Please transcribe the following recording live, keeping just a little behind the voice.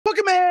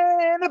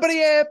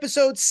everybody?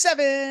 Episode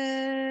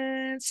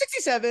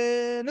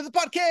 767 of the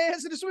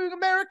podcast of This Week in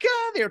America,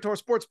 the Torres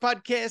Sports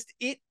Podcast.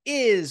 It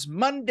is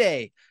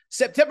Monday,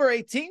 September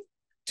 18th,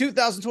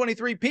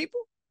 2023, people.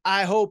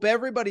 I hope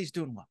everybody's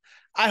doing well.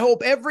 I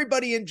hope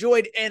everybody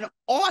enjoyed an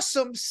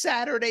awesome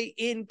Saturday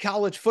in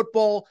college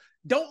football.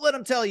 Don't let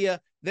them tell you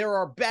there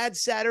are bad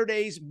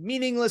Saturdays,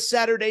 meaningless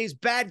Saturdays,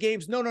 bad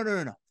games.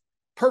 No.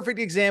 Perfect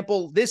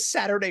example. This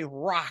Saturday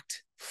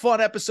rocked.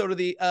 Fun episode of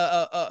the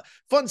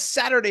fun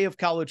Saturday of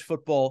college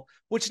football,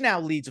 which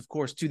now leads, of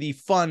course, to the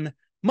fun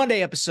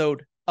Monday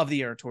episode of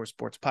the Torres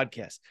Sports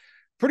Podcast.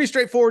 Pretty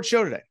straightforward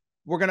show today.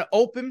 We're going to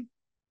open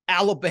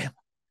Alabama.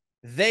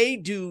 They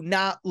do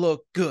not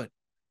look good.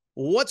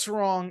 What's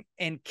wrong,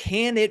 and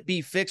can it be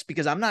fixed?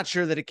 Because I'm not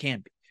sure that it can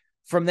be.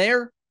 From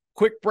there,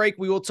 quick break.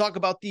 We will talk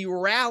about the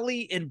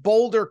rally in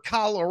Boulder,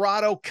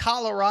 Colorado.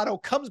 Colorado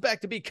comes back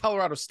to beat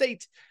Colorado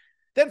State.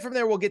 Then from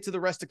there, we'll get to the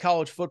rest of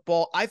college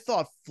football. I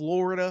thought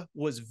Florida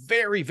was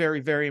very, very,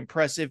 very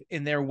impressive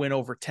in their win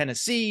over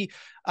Tennessee.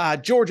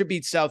 Georgia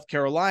beat South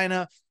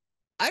Carolina.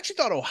 I actually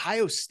thought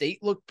Ohio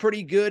State looked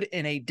pretty good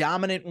in a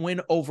dominant win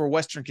over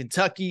Western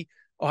Kentucky.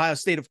 Ohio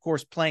State, of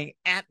course, playing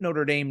at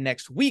Notre Dame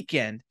next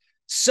weekend.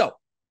 So,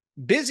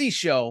 busy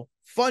show,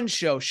 fun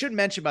show. Should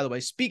mention, by the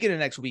way, speaking of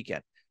next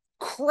weekend,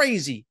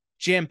 crazy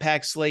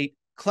jam-packed slate.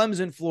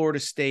 Clemson,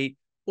 Florida State,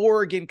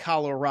 Oregon,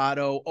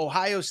 Colorado,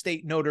 Ohio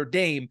State, Notre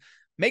Dame.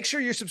 Make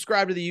sure you're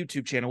subscribed to the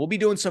YouTube channel. We'll be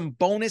doing some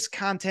bonus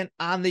content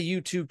on the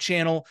YouTube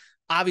channel.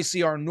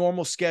 Obviously, our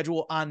normal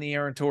schedule on the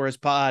Aaron Torres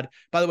pod.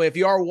 By the way, if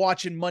you are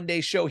watching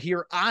Monday's show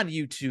here on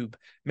YouTube,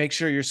 make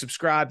sure you're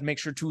subscribed. Make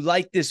sure to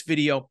like this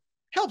video.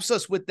 Helps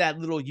us with that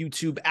little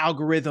YouTube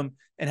algorithm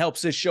and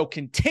helps this show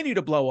continue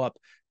to blow up.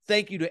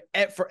 Thank you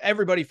for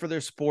everybody for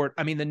their support.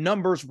 I mean, the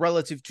numbers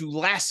relative to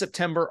last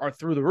September are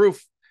through the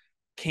roof.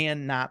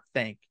 Cannot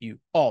thank you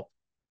all.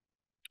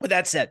 With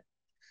that said,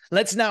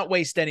 let's not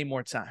waste any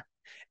more time.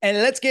 And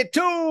let's get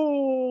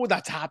to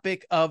the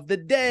topic of the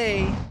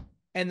day.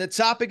 And the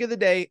topic of the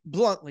day,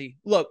 bluntly,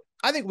 look,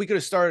 I think we could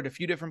have started a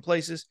few different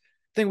places.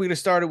 I think we could have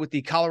started with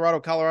the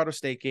Colorado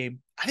State game.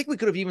 I think we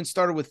could have even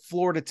started with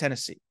Florida,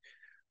 Tennessee.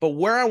 But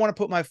where I want to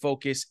put my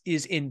focus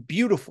is in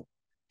beautiful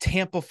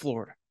Tampa,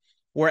 Florida,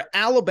 where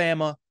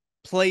Alabama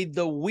played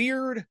the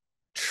weird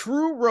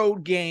true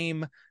road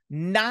game,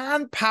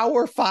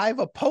 non-Power 5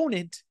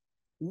 opponent.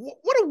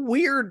 What a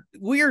weird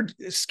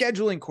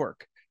scheduling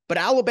quirk. But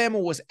Alabama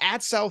was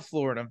at South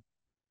Florida.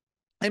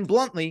 And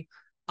bluntly,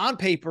 on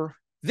paper,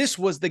 this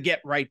was the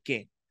get-right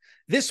game.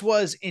 This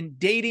was, in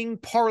dating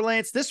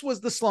parlance, this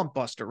was the slump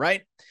buster,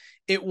 right?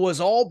 It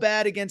was all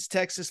bad against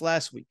Texas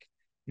last week.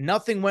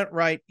 Nothing went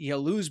right. You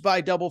lose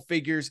by double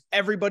figures.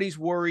 Everybody's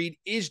worried.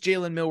 Is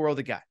Jalen Milroe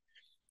the guy?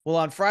 Well,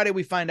 on Friday,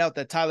 we find out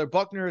that Tyler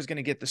Buchner is going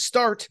to get the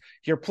start.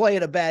 You're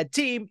playing a bad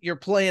team. You're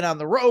playing on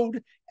the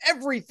road.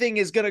 Everything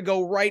is going to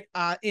go right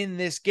in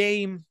this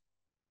game.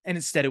 And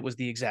instead, it was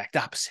the exact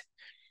opposite.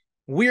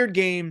 Weird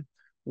game,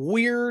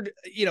 weird,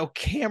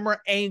 camera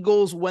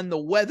angles when the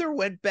weather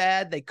went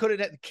bad. The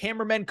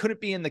cameramen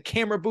couldn't be in the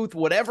camera booth,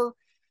 whatever.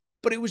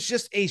 But it was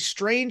just a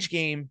strange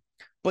game.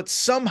 But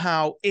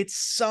somehow, it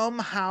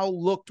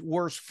looked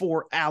worse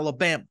for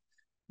Alabama.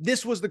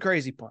 This was the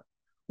crazy part.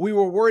 We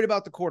were worried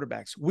about the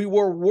quarterbacks. We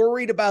were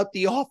worried about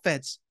the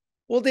offense.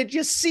 Well, did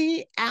you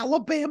see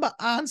Alabama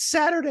on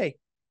Saturday?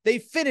 They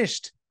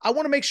finished. I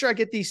want to make sure I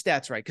get these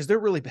stats right because they're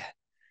really bad.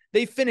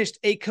 They finished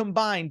a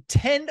combined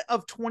 10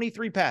 of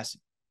 23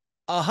 passing,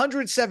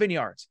 107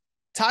 yards.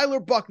 Tyler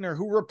Buchner,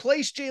 who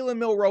replaced Jalen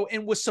Milroe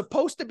and was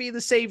supposed to be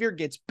the savior,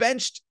 gets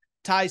benched.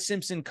 Ty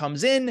Simpson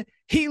comes in.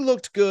 He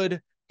looked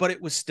good, but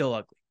it was still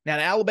ugly. Now,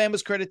 to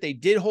Alabama's credit, they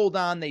did hold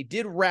on. They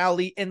did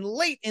rally, and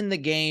late in the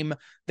game,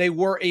 they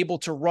were able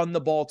to run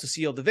the ball to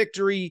seal the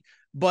victory.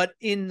 But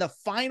in the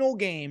final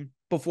game,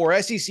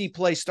 before SEC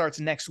play starts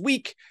next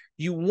week,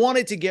 you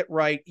wanted to get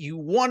right. You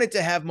wanted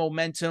to have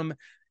momentum.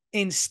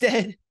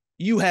 Instead,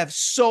 you have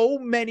so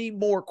many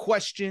more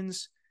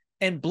questions.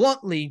 And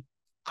bluntly,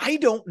 I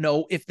don't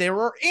know if there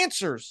are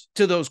answers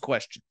to those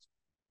questions.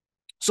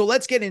 So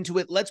let's get into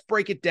it. Let's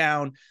break it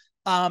down.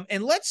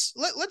 And let's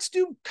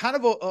do kind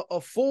of a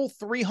full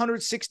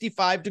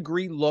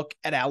 365-degree look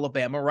at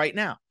Alabama right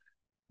now.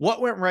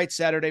 What went right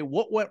Saturday?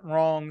 What went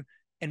wrong?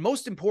 And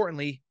most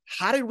importantly,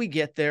 how did we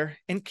get there?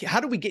 And how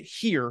did we get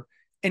here?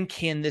 And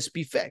can this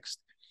be fixed?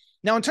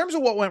 Now, in terms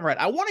of what went right,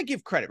 I want to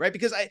give credit, right?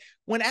 Because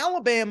when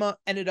Alabama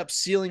ended up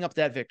sealing up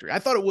that victory, I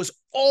thought it was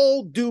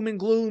all doom and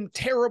gloom,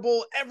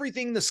 terrible,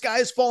 everything, the sky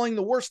is falling,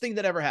 the worst thing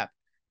that ever happened.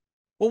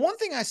 Well, one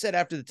thing I said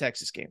after the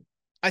Texas game,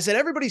 I said,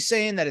 everybody's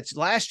saying that it's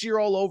last year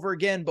all over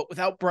again, but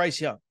without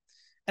Bryce Young.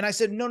 And I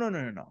said,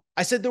 no.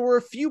 I said, there were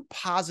a few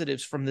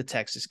positives from the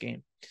Texas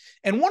game.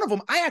 And one of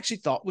them I actually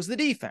thought was the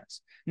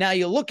defense. Now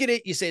you look at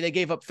it, you say they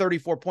gave up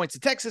 34 points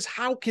to Texas.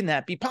 How can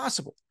that be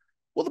possible?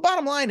 Well, the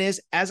bottom line is,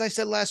 as I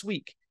said last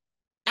week,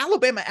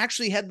 Alabama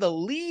actually had the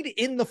lead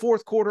in the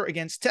fourth quarter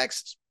against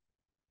Texas.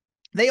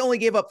 They only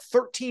gave up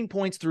 13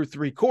 points through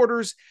three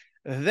quarters.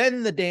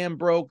 Then the dam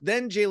broke.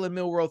 Then Jalen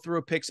Milroe threw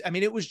a pick. I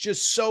mean, it was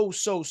just so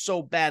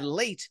bad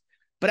late.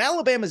 But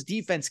Alabama's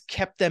defense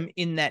kept them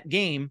in that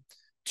game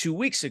 2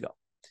 weeks ago.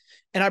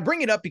 And I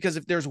bring it up because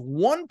if there's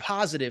one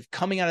positive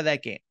coming out of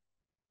that game,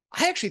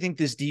 I actually think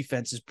this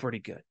defense is pretty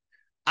good.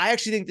 I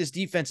actually think this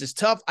defense is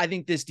tough. I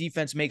think this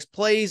defense makes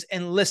plays.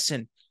 And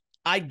listen,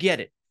 I get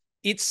it.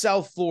 It's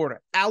South Florida.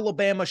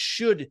 Alabama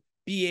should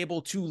be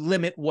able to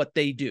limit what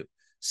they do.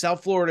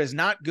 South Florida is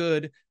not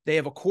good. They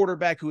have a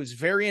quarterback who is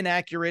very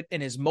inaccurate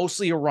and is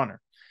mostly a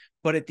runner.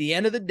 But at the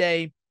end of the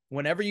day,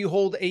 whenever you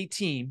hold a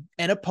team,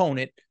 an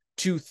opponent,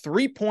 to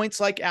 3 points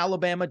like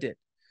Alabama did,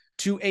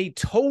 to a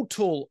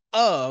total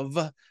of,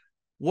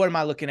 what am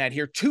I looking at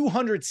here?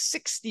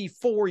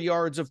 264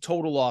 yards of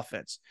total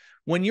offense.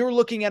 When you're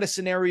looking at a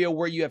scenario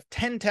where you have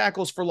 10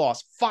 tackles for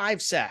loss,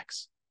 5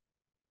 sacks,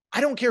 I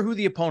don't care who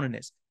the opponent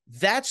is.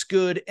 That's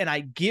good, and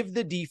I give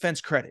the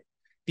defense credit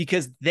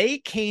because they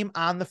came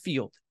on the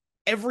field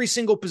every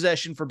single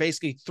possession for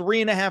basically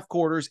 3.5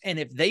 quarters, and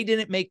if they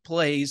didn't make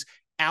plays,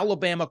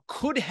 Alabama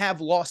could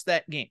have lost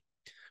that game.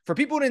 For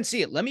people who didn't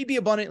see it, let me be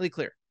abundantly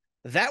clear.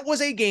 That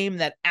was a game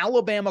that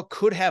Alabama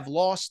could have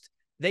lost.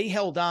 They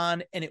held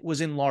on, and it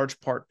was in large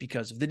part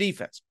because of the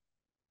defense.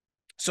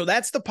 So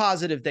that's the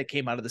positive that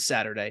came out of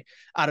Saturday.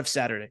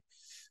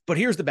 But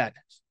here's the bad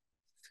news.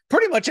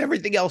 Pretty much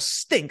everything else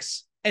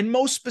stinks, and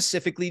most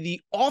specifically,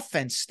 the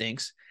offense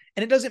stinks.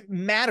 And it doesn't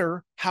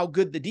matter how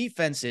good the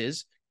defense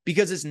is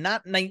because it's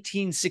not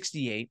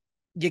 1968.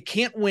 You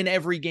can't win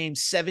every game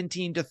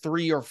 17-3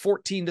 or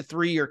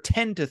 14-3 or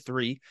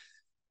 10-3.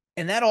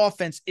 And that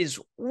offense is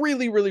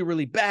really, really,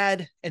 really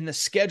bad. And the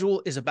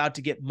schedule is about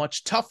to get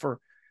much tougher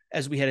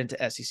as we head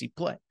into SEC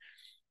play.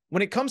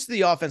 When it comes to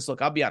the offense,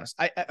 look, I'll be honest.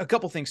 A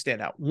couple things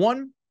stand out.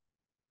 One,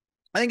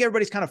 I think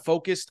everybody's kind of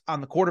focused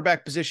on the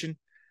quarterback position.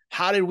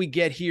 How did we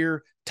get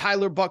here?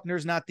 Tyler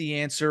Buchner's not the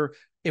answer.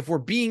 If we're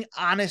being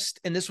honest,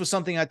 and this was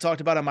something I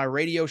talked about on my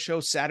radio show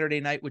Saturday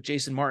night with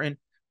Jason Martin,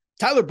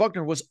 Tyler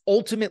Buchner was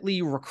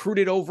ultimately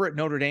recruited over at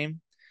Notre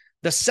Dame.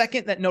 The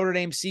second that Notre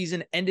Dame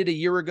season ended a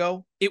year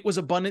ago, it was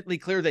abundantly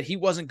clear that he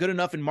wasn't good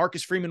enough and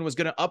Marcus Freeman was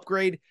going to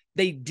upgrade.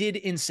 They did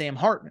in Sam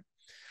Hartman.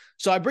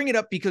 So I bring it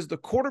up because the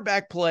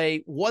quarterback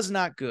play was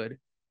not good.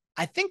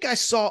 I think I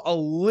saw a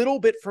little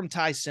bit from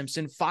Ty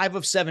Simpson, 5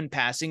 of 7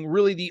 passing,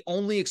 really the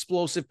only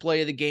explosive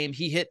play of the game.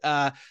 He hit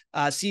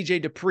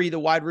CJ Dupree,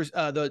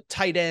 the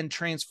tight end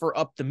transfer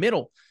up the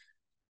middle.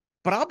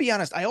 But I'll be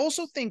honest, I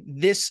also think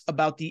this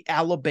about the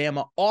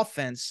Alabama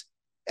offense,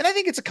 and I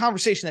think it's a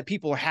conversation that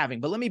people are having,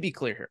 but let me be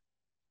clear here.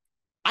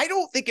 I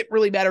don't think it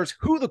really matters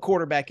who the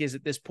quarterback is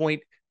at this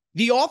point.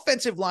 The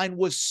offensive line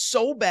was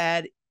so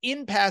bad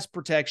in pass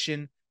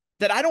protection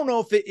that I don't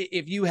know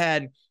if you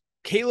had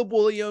Caleb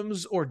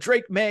Williams or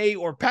Drake May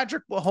or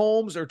Patrick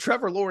Mahomes or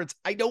Trevor Lawrence,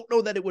 I don't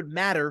know that it would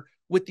matter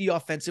with the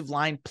offensive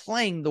line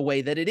playing the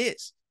way that it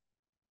is.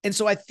 And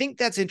so I think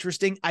that's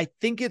interesting. I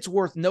think it's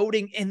worth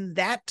noting. And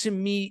that to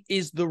me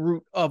is the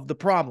root of the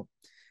problem.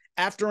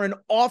 After an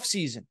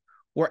offseason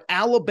where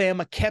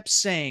Alabama kept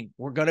saying,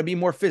 we're going to be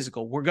more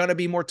physical, we're going to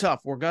be more tough,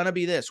 we're going to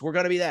be this, we're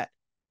going to be that.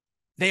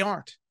 They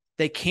aren't.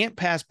 They can't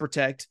pass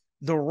protect.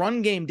 The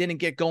run game didn't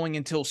get going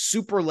until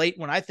super late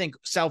when I think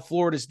South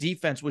Florida's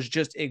defense was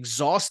just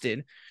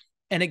exhausted.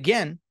 And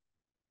again,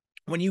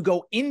 when you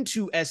go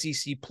into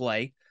SEC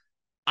play,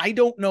 I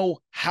don't know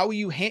how let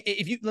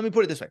me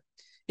put it this way.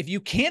 If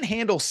you can't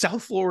handle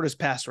South Florida's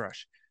pass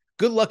rush,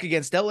 good luck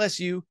against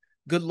LSU,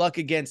 good luck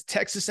against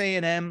Texas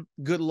A&M,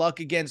 good luck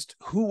against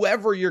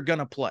whoever you're going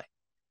to play.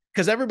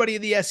 Because everybody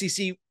in the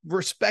SEC,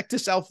 respect to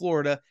South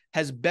Florida,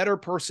 has better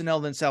personnel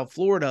than South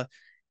Florida.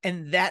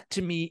 And that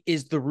to me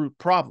is the root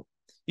problem.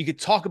 You could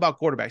talk about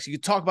quarterbacks. You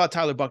could talk about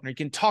Tyler Buchner. You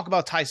can talk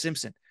about Ty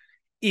Simpson.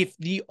 If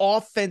the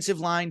offensive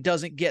line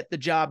doesn't get the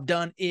job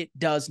done, it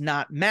does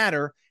not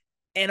matter.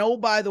 And oh,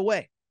 by the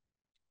way,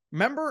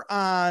 remember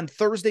on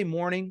Thursday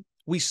morning,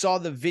 we saw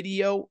the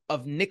video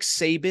of Nick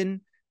Saban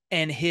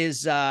and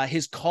his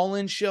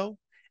call-in show.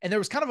 And there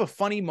was kind of a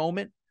funny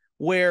moment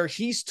where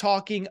he's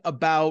talking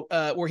about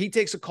where he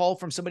takes a call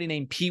from somebody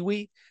named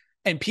Pee-wee,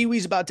 and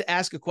Pee-wee's about to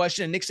ask a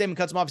question. And Nick Saban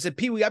cuts him off and said,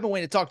 Pee-wee, I've been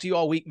waiting to talk to you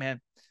all week,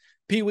 man.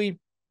 Pee-wee,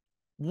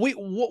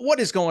 what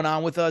is going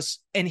on with us?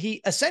 And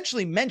he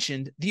essentially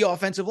mentioned the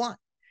offensive line.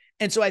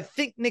 And so I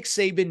think Nick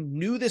Saban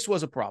knew this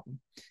was a problem.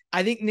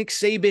 I think Nick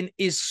Saban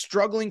is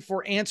struggling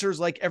for answers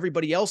like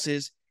everybody else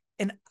is.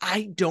 And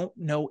I don't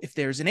know if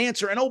there's an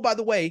answer. And oh, by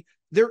the way,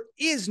 there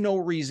is no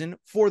reason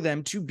for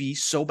them to be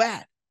so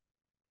bad.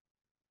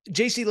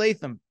 J.C.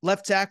 Latham,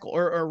 left tackle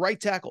or right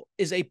tackle,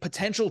 is a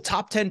potential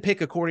top 10 pick,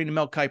 according to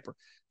Mel Kiper.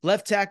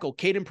 Left tackle,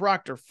 Caden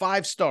Proctor,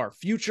 5-star,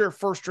 future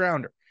first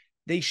rounder.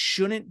 They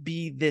shouldn't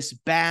be this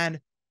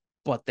bad,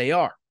 but they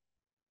are.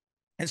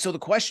 And so the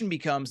question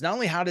becomes not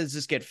only how does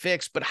this get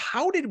fixed, but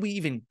how did we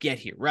even get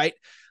here, right?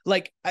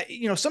 Like,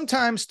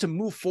 sometimes to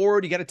move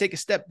forward, you got to take a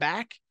step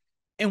back.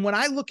 And when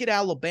I look at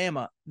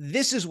Alabama,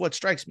 this is what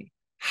strikes me.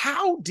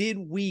 How did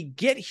we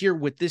get here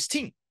with this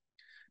team?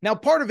 Now,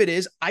 part of it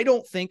is I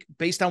don't think,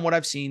 based on what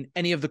I've seen,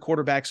 any of the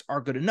quarterbacks are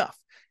good enough.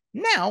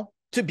 Now,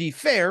 to be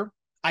fair,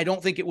 I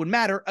don't think it would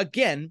matter,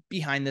 again,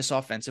 behind this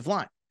offensive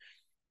line.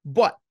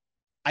 But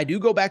I do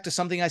go back to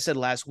something I said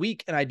last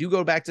week, and I do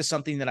go back to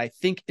something that I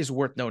think is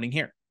worth noting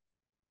here.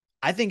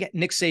 I think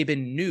Nick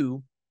Saban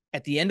knew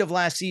at the end of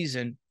last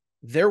season,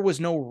 there was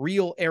no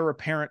real heir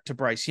apparent to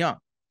Bryce Young.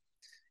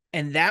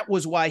 And that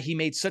was why he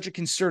made such a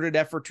concerted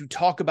effort to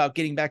talk about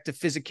getting back to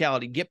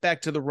physicality, get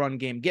back to the run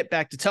game, get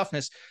back to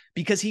toughness,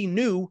 because he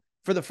knew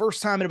for the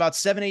first time in about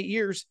 7-8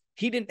 years,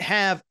 he didn't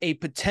have a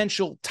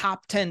potential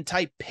top 10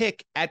 type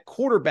pick at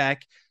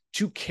quarterback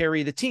to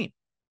carry the team.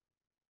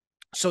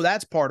 So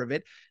that's part of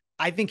it.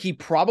 I think he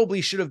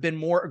probably should have been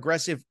more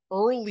aggressive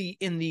early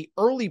in the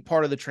early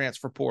part of the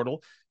transfer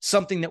portal,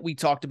 something that we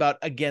talked about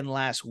again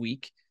last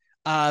week.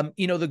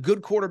 The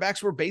good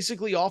quarterbacks were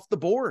basically off the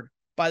board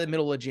by the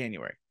middle of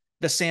January.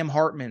 The Sam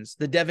Hartmans,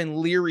 the Devin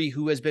Leary,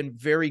 who has been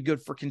very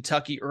good for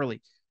Kentucky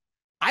early.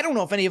 I don't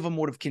know if any of them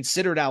would have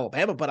considered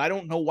Alabama, but I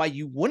don't know why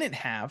you wouldn't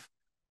have.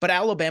 But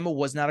Alabama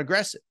was not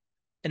aggressive.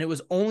 And it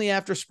was only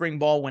after spring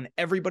ball, when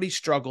everybody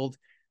struggled,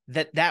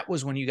 that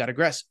was when you got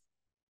aggressive.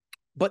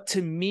 But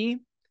to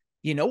me,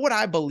 you know what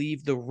I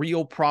believe the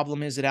real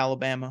problem is at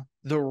Alabama?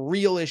 The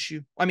real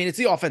issue? I mean, it's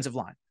the offensive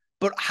line.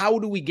 But how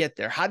do we get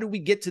there? How do we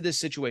get to this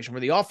situation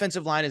where the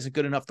offensive line isn't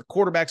good enough, the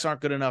quarterbacks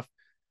aren't good enough?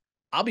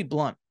 I'll be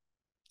blunt.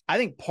 I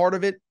think part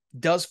of it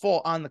does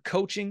fall on the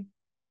coaching,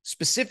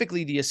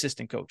 specifically the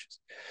assistant coaches.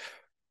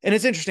 And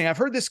it's interesting. I've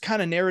heard this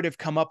kind of narrative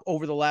come up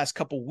over the last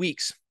couple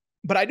weeks,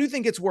 but I do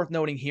think it's worth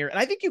noting here. And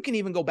I think you can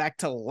even go back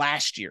to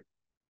last year.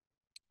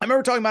 I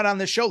remember talking about it on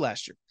this show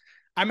last year.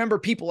 I remember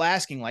people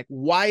asking, like,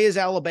 why is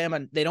Alabama,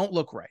 they don't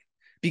look right?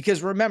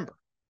 Because remember,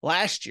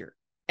 last year,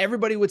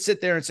 everybody would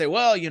sit there and say,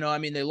 well,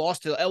 they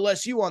lost to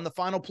LSU on the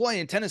final play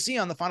and Tennessee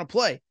on the final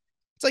play.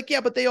 It's like,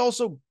 yeah, but they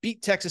also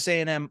beat Texas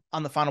A&M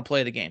on the final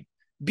play of the game,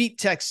 beat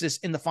Texas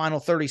in the final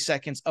 30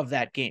 seconds of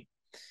that game.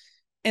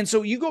 And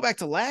so you go back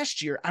to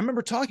last year, I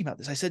remember talking about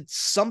this. I said,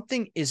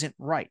 something isn't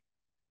right.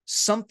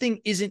 Something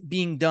isn't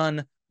being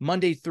done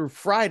Monday through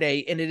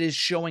Friday, and it is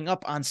showing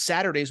up on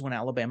Saturdays when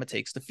Alabama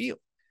takes the field.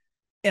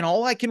 And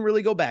all I can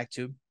really go back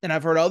to, and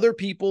I've heard other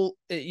people,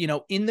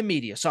 in the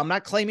media, so I'm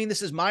not claiming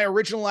this is my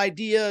original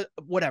idea,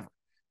 whatever.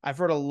 I've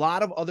heard a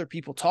lot of other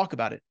people talk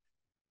about it.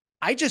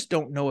 I just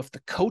don't know if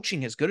the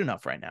coaching is good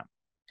enough right now.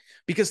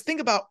 Because think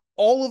about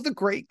all of the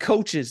great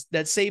coaches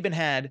that Saban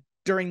had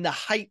during the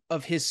height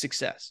of his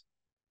success.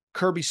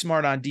 Kirby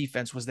Smart on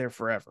defense was there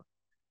forever.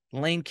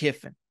 Lane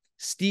Kiffin,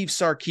 Steve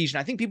Sarkisian.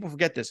 I think people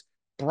forget this.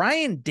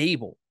 Brian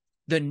Daboll,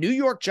 the New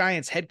York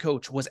Giants head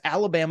coach, was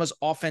Alabama's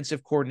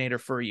offensive coordinator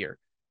for a year.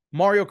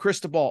 Mario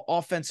Cristobal,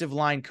 offensive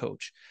line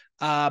coach.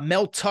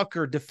 Mel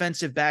Tucker,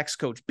 defensive backs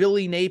coach.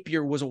 Billy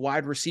Napier was a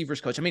wide receivers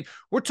coach. I mean,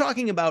 we're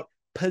talking about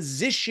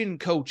position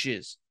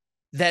coaches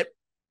that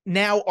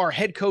now are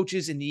head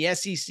coaches in the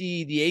SEC,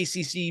 the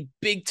ACC,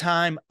 big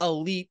time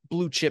elite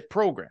blue chip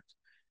programs.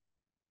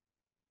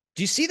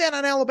 Do you see that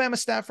on Alabama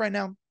staff right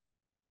now?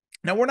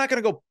 Now, we're not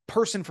going to go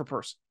person for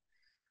person,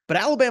 but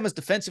Alabama's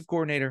defensive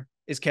coordinator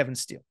is Kevin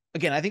Steele.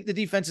 Again, I think the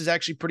defense is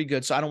actually pretty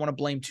good, so I don't want to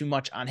blame too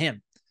much on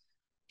him.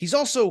 He's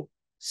also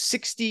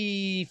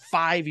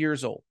 65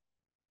 years old.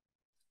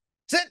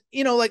 Is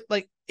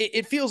that,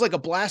 it feels like a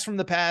blast from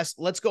the past.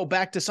 Let's go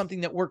back to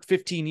something that worked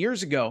 15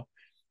 years ago.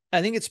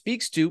 I think it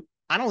speaks to,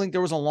 I don't think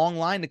there was a long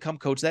line to come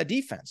coach that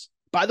defense.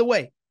 By the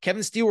way,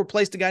 Kevin Steele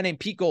replaced a guy named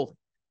Pete Golding.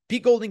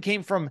 Pete Golding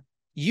came from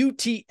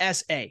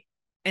UTSA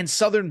and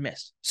Southern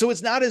Miss. So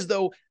it's not as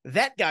though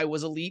that guy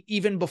was elite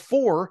even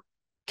before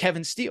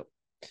Kevin Steele.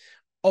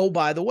 Oh,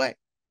 by the way,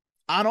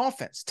 on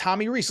offense,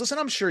 Tommy Rees. Listen,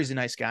 I'm sure he's a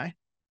nice guy,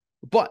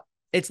 but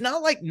it's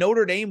not like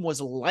Notre Dame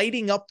was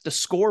lighting up the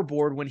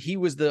scoreboard when he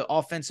was the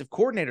offensive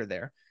coordinator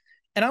there.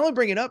 And I only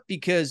bring it up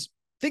because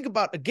think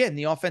about, again,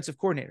 the offensive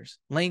coordinators,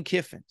 Lane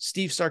Kiffin,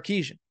 Steve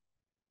Sarkisian.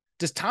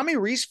 Does Tommy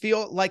Rees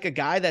feel like a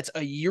guy that's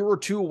a year or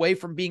two away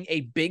from being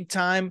a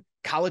big-time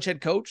college head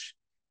coach?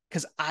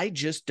 Because I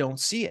just don't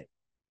see it.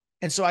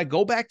 And so I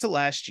go back to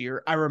last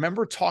year. I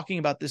remember talking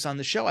about this on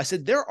the show. I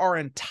said, there are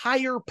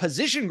entire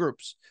position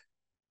groups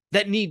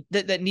that need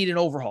an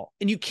overhaul.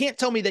 And you can't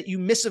tell me that you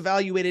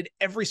misevaluated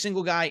every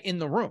single guy in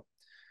the room.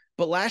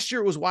 But last year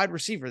it was wide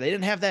receiver. They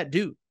didn't have that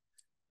dude.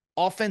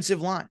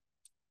 Offensive line.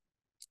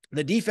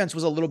 The defense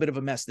was a little bit of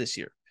a mess this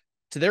year.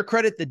 To their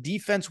credit, the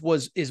defense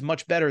is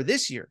much better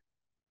this year.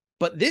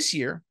 But this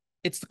year,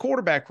 it's the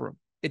quarterback room.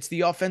 It's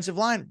the offensive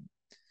line room.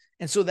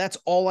 And so that's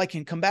all I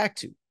can come back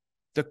to.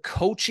 The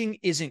coaching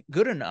isn't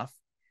good enough.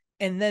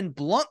 And then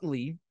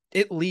bluntly,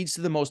 it leads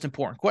to the most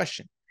important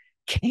question.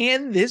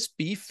 Can this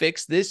be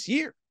fixed this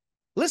year?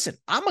 Listen,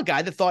 I'm a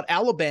guy that thought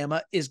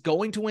Alabama is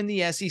going to win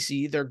the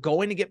SEC. They're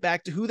going to get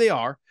back to who they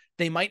are.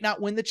 They might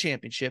not win the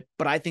championship,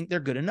 but I think they're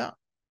good enough.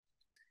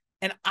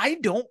 And I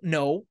don't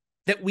know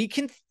that we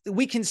can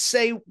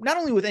say, not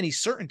only with any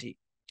certainty,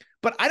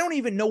 but I don't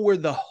even know where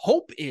the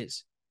hope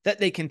is that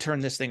they can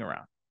turn this thing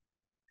around.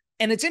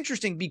 And it's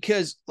interesting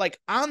because, like,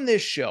 on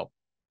this show,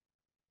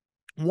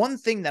 one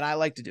thing that I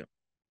like to do,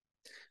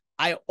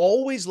 I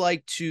always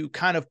like to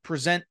kind of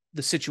present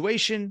the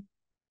situation,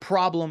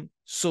 problem,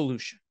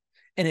 solution.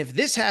 And if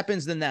this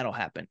happens, then that'll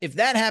happen. If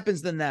that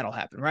happens, then that'll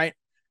happen, right?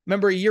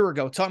 Remember a year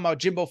ago talking about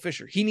Jimbo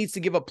Fisher. He needs to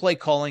give up play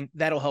calling.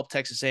 That'll help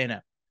Texas A&M.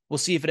 We'll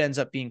see if it ends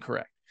up being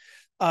correct.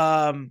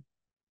 In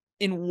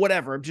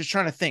whatever, I'm just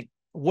trying to think,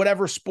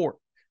 whatever sport,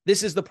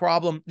 this is the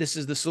problem. This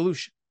is the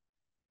solution.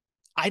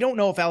 I don't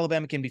know if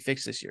Alabama can be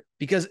fixed this year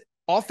because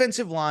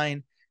offensive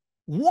line,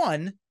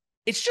 one,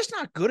 it's just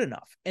not good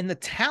enough. And the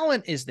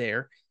talent is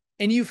there.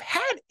 And you've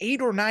had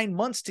 8 or 9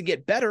 months to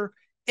get better.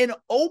 And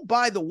oh,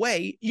 by the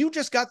way, you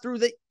just got through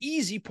the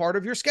easy part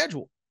of your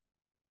schedule.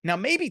 Now,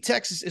 maybe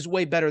Texas is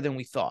way better than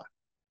we thought.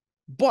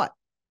 But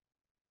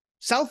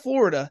South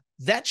Florida,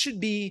 that should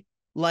be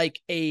like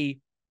a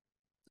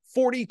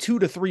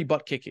 42-3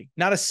 butt kicking,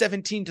 not a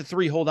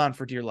 17-3 hold on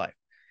for dear life.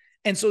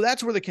 And so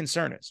that's where the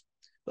concern is.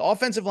 The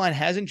offensive line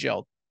hasn't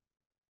gelled.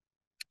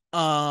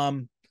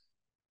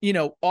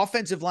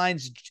 Offensive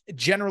lines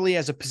generally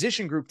as a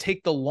position group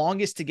take the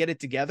longest to get it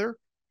together.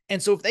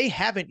 And so if they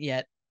haven't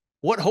yet,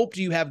 what hope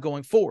do you have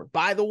going forward?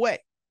 By the way,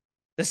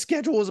 the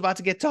schedule is about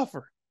to get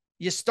tougher.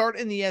 You start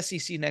in the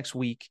SEC next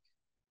week,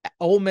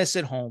 Ole Miss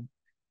at home,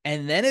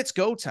 and then it's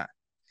go time.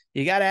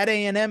 You got at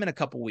A&M in a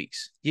couple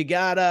weeks. You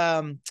got,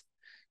 at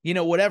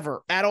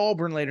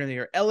Auburn later in the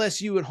year,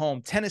 LSU at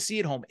home, Tennessee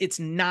at home. It's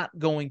not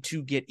going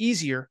to get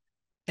easier,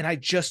 and I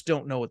just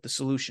don't know what the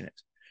solution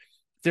is.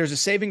 If there's a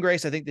saving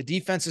grace, I think the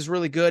defense is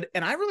really good,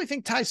 and I really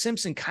think Ty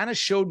Simpson kind of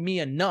showed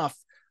me enough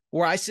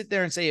where I sit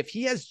there and say if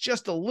he has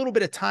just a little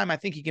bit of time, I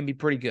think he can be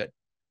pretty good.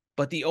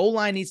 But the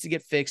O-line needs to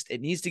get fixed.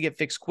 It needs to get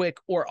fixed quick,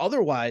 or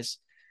otherwise,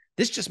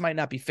 this just might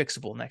not be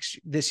fixable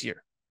this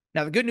year.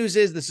 Now, the good news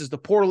is this is the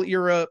portal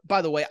era.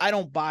 By the way, I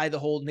don't buy the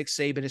whole Nick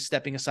Saban is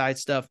stepping aside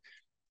stuff.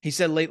 He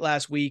said late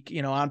last week,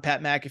 on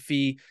Pat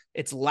McAfee,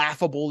 it's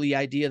laughable, the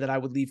idea that I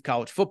would leave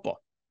college football.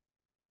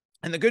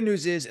 And the good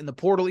news is in the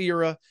portal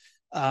era,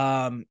 they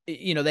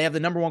have the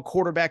number 1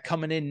 quarterback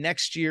coming in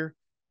next year,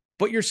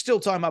 but you're still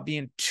talking about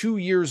being 2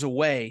 years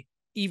away,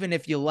 even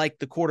if you like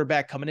the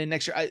quarterback coming in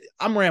next year.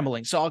 I'm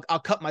rambling, so I'll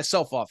cut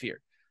myself off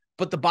here.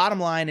 But the bottom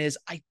line is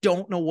I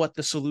don't know what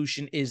the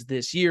solution is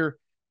this year,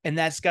 and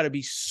that's got to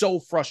be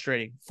so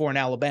frustrating for an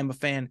Alabama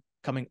fan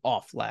coming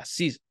off last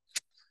season.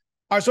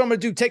 All right, so I'm going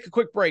to take a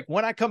quick break.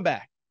 When I come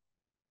back,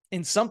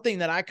 in something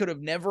that I could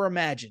have never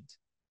imagined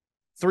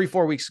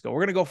 3-4 weeks ago, we're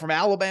going to go from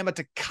Alabama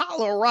to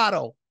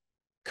Colorado.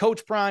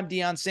 Coach Prime,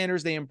 Deion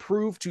Sanders, they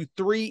improved to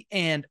 3-0.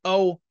 And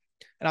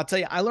I'll tell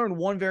you, I learned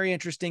one very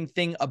interesting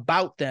thing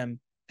about them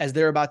as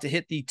they're about to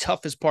hit the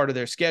toughest part of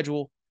their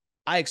schedule.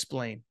 I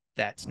explain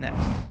that's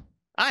next.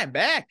 I am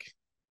back.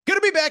 Good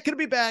to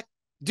be back.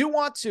 Do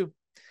want to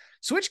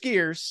switch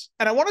gears.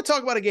 And I want to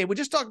talk about a game. We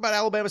just talked about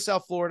Alabama,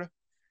 South Florida.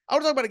 I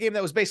want to talk about a game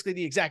that was basically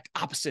the exact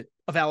opposite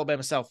of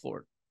Alabama, South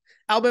Florida.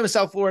 Alabama,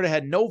 South Florida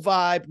had no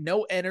vibe,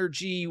 no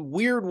energy,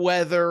 weird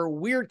weather,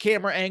 weird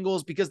camera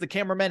angles because the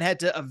cameramen had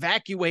to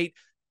evacuate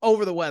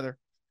over the weather.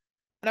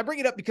 And I bring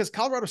it up because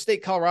Colorado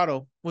State,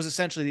 Colorado was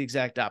essentially the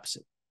exact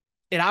opposite.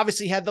 It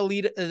obviously had the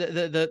lead,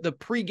 the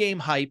pregame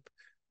hype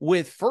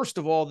with, first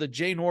of all, the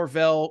Jay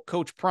Norvell,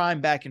 Coach Prime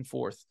back and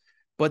forth.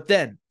 But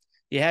then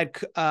you had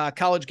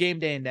College Game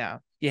Day in town.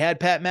 You had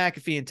Pat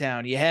McAfee in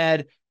town. You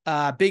had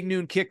Big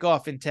Noon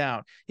Kickoff in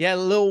town. You had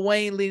Lil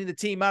Wayne leading the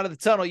team out of the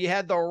tunnel. You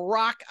had The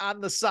Rock on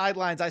the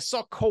sidelines. I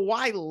saw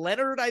Kawhi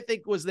Leonard, I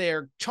think, was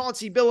there.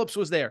 Chauncey Billups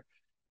was there.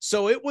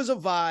 So it was a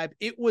vibe.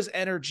 It was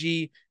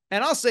energy.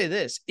 And I'll say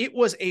this, it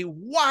was a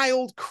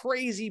wild,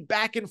 crazy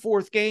back and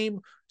forth game.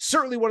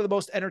 Certainly one of the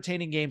most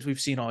entertaining games we've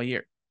seen all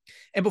year.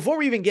 And before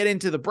we even get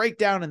into the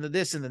breakdown and the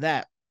this and the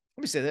that,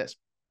 let me say this.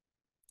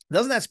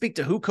 Doesn't that speak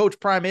to who Coach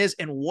Prime is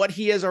and what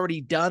he has already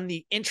done,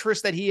 the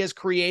interest that he has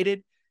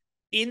created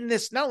in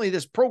this, not only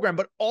this program,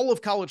 but all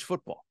of college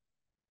football?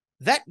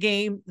 That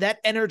game, that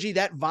energy,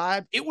 that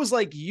vibe, it was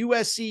like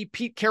USC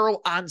Pete Carroll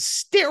on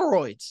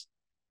steroids,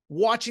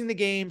 watching the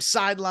game,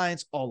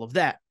 sidelines, all of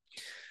that.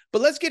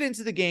 But let's get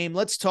into the game.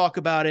 Let's talk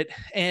about it.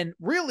 And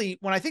really,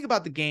 when I think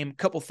about the game, a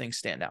couple things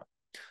stand out.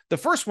 The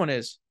first one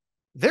is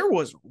there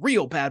was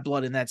real bad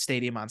blood in that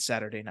stadium on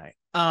Saturday night.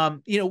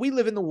 We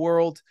live in the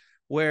world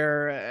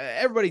where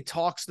everybody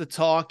talks the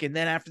talk, and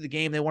then after the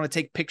game, they want to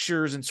take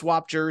pictures and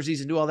swap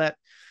jerseys and do all that.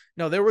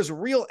 No, there was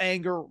real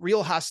anger,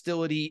 real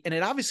hostility, and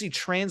it obviously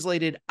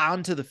translated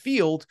onto the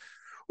field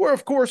where,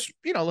 of course,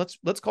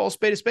 let's call a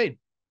spade a spade.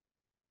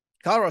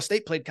 Colorado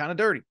State played kind of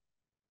dirty,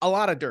 a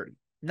lot of dirty.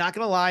 Not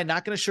going to lie,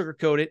 not going to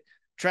sugarcoat it.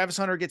 Travis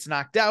Hunter gets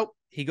knocked out.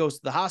 He goes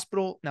to the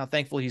hospital. Now,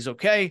 thankfully, he's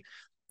okay.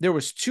 There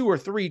was 2 or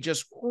 3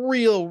 just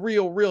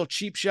real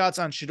cheap shots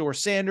on Shedeur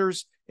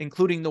Sanders,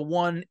 including the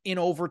one in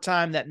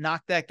overtime that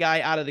knocked that guy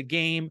out of the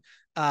game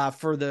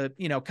for the,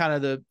 kind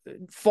of the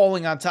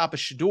falling on top of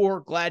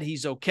Shedeur. Glad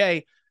he's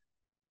okay.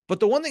 But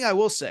the one thing I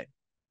will say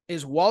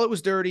is while it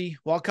was dirty,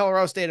 while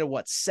Colorado State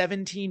had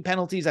 17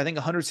 penalties, I think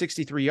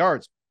 163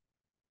 yards,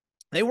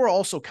 they were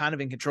also kind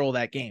of in control of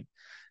that game.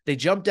 They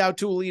jumped out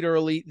to a lead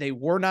early. They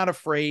were not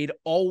afraid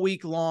all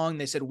week long.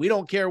 They said, we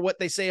don't care what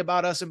they say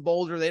about us in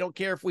Boulder. They don't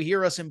care if we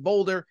hear us in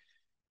Boulder.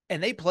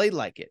 And they played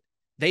like it.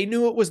 They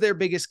knew it was their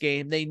biggest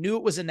game. They knew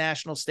it was a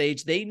national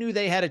stage. They knew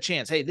they had a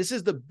chance. Hey, this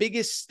is the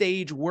biggest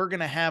stage we're going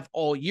to have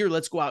all year.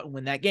 Let's go out and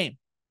win that game.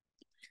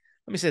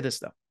 Let me say this,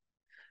 though.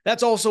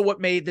 That's also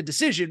what made the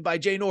decision by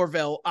Jay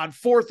Norvell on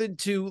 4th and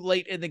 2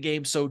 late in the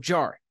game so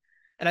jarring.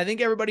 And I think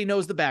everybody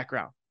knows the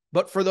background.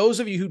 But for those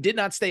of you who did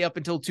not stay up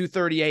until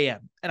 2:30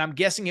 a.m., and I'm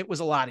guessing it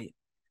was a lot of you,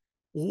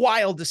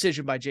 wild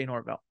decision by Jay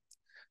Norvell.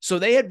 So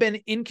they had been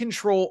in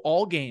control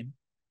all game.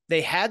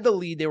 They had the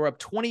lead. They were up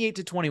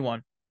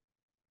 28-21.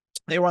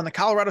 They were on the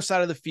Colorado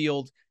side of the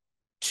field,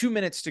 2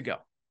 minutes to go.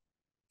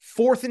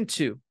 4th and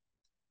 2.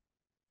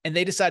 And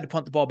they decided to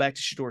punt the ball back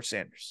to Shedeur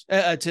Sanders,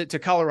 to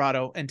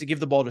Colorado, and to give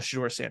the ball to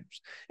Shedeur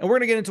Sanders. And we're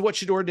going to get into what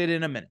Shedeur did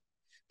in a minute.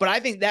 But I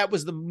think that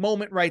was the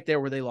moment right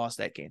there where they lost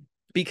that game.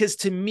 Because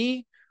to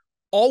me,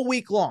 all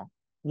week long,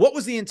 what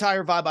was the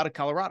entire vibe out of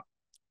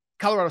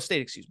Colorado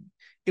State, excuse me.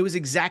 It was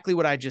exactly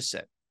what I just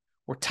said.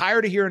 We're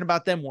tired of hearing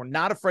about them. We're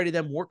not afraid of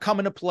them. We're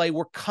coming to play.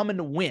 We're coming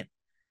to win.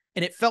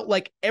 And it felt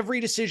like every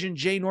decision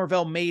Jay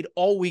Norvell made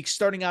all week,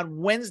 starting on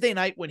Wednesday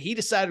night when he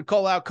decided to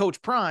call out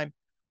Coach Prime,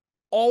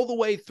 all the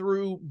way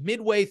through,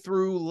 midway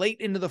through,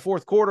 late into the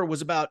fourth quarter,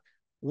 was about,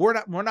 we're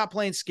not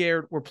playing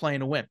scared. We're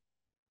playing to win.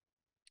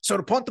 So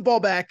to punt the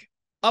ball back,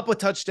 up a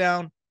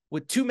touchdown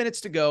with 2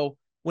 minutes to go,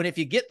 when if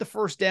you get the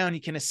first down,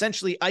 you can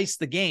essentially ice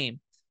the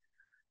game.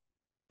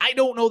 I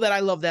don't know that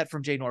I love that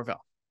from Jay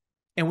Norvell.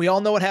 And we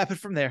all know what happened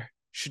from there.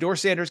 Shedeur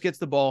Sanders gets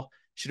the ball.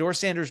 Shedeur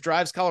Sanders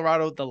drives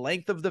Colorado the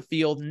length of the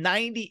field,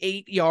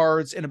 98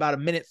 yards in about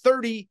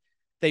 1:30.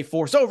 They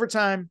force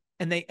overtime,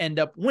 and they end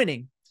up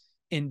winning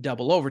in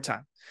double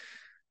overtime.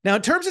 Now,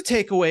 in terms of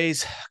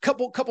takeaways, a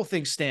couple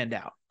things stand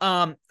out.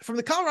 From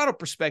the Colorado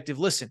perspective,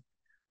 listen,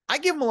 I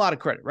give them a lot of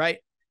credit, right?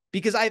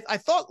 Because I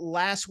thought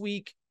last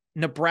week,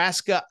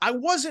 Nebraska, I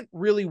wasn't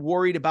really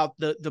worried about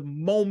the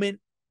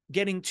moment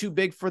getting too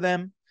big for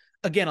them.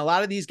 Again, a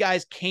lot of these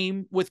guys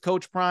came with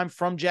Coach Prime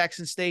from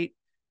Jackson State.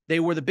 They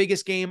were the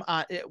biggest game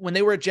when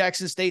they were at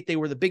Jackson State. They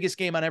were the biggest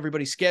game on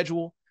everybody's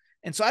schedule.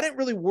 And so I didn't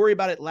really worry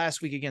about it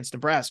last week against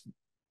Nebraska.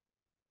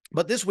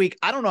 But this week,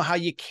 I don't know how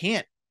you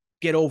can't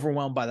get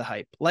overwhelmed by the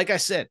hype. Like I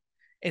said,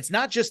 it's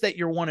not just that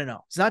you're 1-0.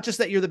 It's not just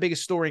that you're the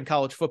biggest story in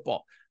college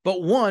football.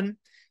 But one,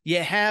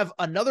 you have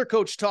another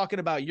coach talking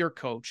about your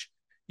coach.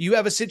 You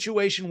have a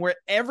situation where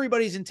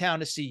everybody's in town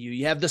to see you.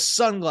 You have the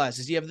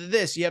sunglasses. You have the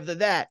this. You have the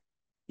that.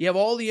 You have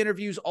all the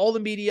interviews, all the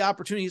media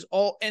opportunities,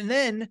 and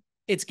then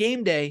it's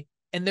game day,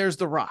 and there's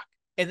The Rock,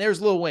 and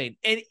there's Lil Wayne.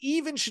 And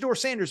even Shedeur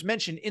Sanders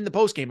mentioned in the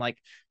postgame, like,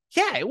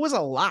 yeah, it was a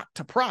lot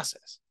to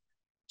process.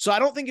 So I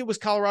don't think it was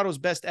Colorado's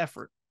best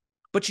effort.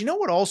 But you know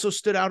what also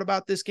stood out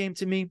about this game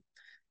to me?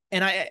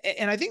 And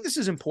I think this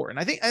is important.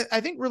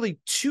 I think really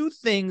two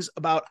things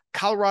about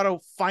Colorado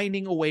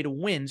finding a way to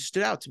win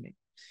stood out to me.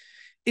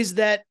 Is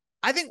that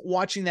I think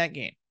watching that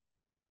game,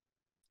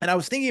 and I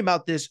was thinking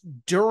about this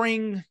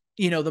during,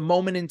 the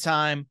moment in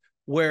time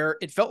where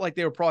it felt like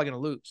they were probably going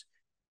to lose,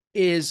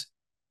 is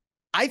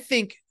I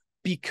think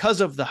because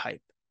of the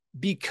hype,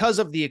 because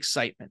of the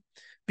excitement,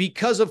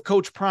 because of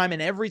Coach Prime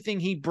and everything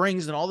he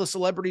brings and all the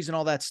celebrities and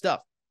all that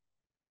stuff,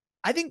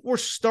 I think we're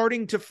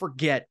starting to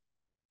forget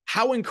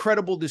how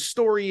incredible this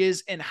story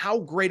is and how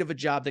great of a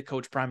job that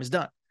Coach Prime has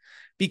done.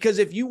 Because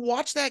if you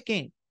watch that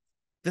game,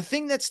 the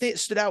thing that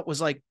stood out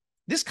was like,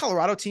 this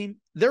Colorado team,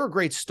 they're a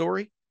great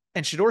story.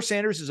 And Shedeur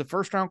Sanders is a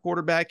first-round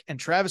quarterback, and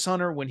Travis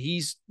Hunter, when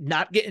he's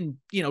not getting,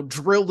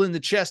 drilled in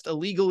the chest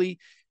illegally,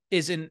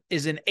 is an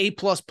A++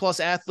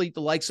 athlete,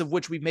 the likes of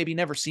which we've maybe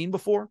never seen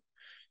before.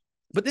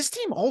 But this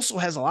team also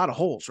has a lot of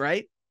holes,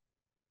 right?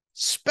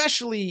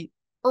 Especially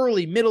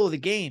early, middle of the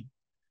game.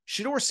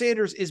 Shedeur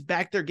Sanders is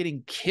back there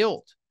getting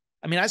killed.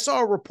 I mean, I saw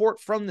a report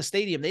from the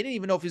stadium. They didn't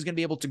even know if he was going to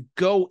be able to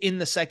go in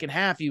the second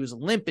half. He was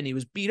limping. He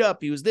was beat up.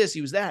 He was this.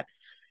 He was that.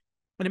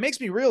 And it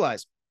makes me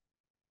realize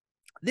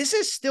this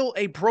is still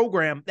a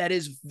program that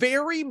is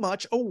very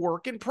much a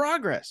work in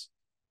progress.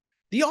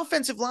 The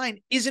offensive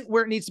line isn't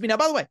where it needs to be. Now,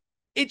 by the way,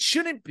 it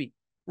shouldn't be.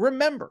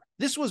 Remember,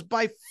 this was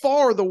by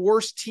far the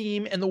worst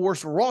team and the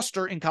worst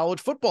roster in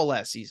college football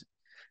last season.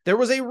 There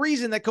was a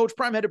reason that Coach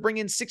Prime had to bring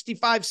in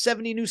 65,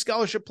 70 new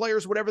scholarship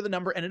players, whatever the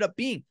number ended up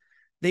being.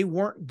 They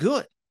weren't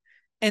good.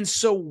 And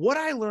so what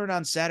I learned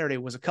on Saturday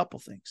was a couple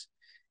things.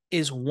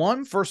 Is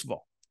one, first of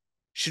all,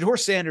 Shedeur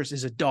Sanders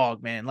is a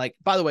dog, man. Like,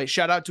 by the way,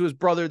 shout out to his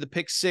brother, the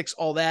pick six,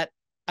 all that.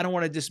 I don't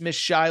want to dismiss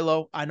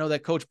Shiloh. I know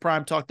that Coach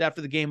Prime talked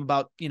after the game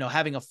about,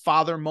 having a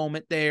father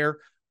moment there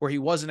where he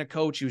wasn't a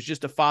coach. He was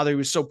just a father. He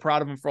was so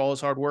proud of him for all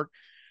his hard work.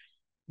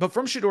 But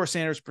from Shedeur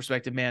Sanders'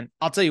 perspective, man,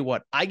 I'll tell you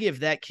what, I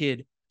give that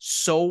kid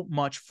so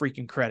much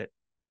freaking credit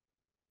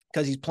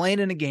because he's playing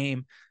in a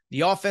game.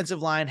 The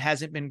offensive line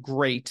hasn't been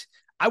great.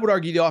 I would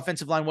argue the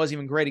offensive line wasn't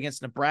even great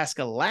against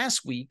Nebraska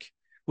last week.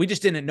 We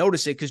just didn't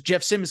notice it because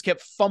Jeff Simmons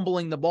kept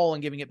fumbling the ball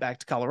and giving it back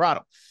to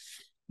Colorado.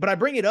 But I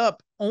bring it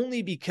up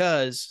only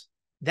because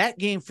that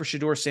game for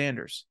Shedeur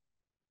Sanders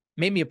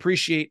made me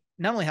appreciate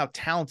not only how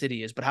talented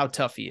he is, but how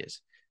tough he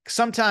is.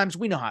 Sometimes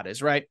we know how it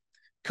is, right?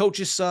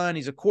 Coach's son,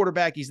 he's a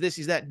quarterback, he's this,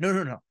 he's that.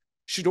 No.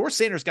 Shedeur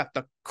Sanders got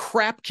the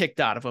crap kicked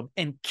out of him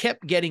and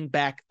kept getting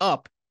back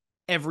up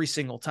every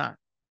single time.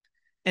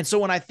 And so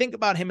when I think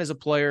about him as a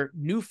player,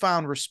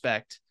 newfound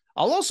respect.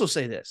 I'll also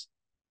say this.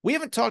 We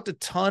haven't talked a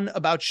ton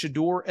about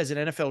Shedeur as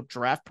an NFL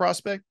draft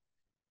prospect.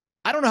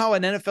 I don't know how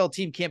an NFL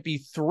team can't be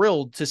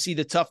thrilled to see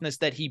the toughness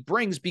that he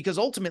brings, because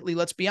ultimately,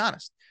 let's be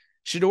honest,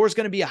 Shedeur is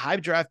going to be a high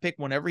draft pick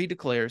whenever he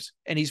declares,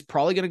 and he's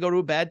probably going to go to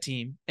a bad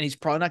team, and he's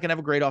probably not going to have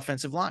a great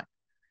offensive line.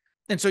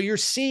 And so you're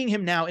seeing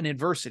him now in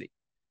adversity.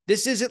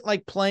 This isn't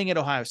like playing at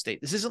Ohio State.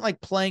 This isn't like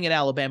playing at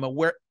Alabama,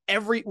 where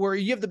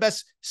you have the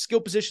best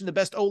skill position, the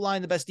best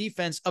O-line, the best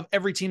defense of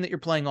every team that you're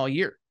playing all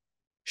year.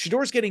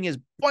 Shedeur's getting his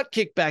butt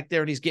kicked back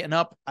there, and he's getting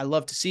up. I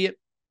love to see it.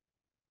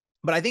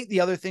 But I think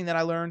the other thing that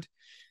I learned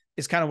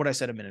is kind of what I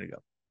said a minute ago.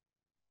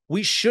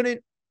 We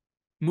shouldn't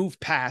move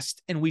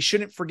past, and we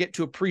shouldn't forget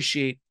to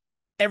appreciate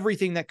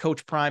everything that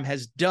Coach Prime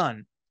has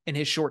done in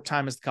his short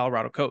time as the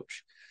Colorado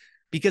coach.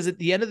 Because at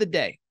the end of the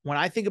day, when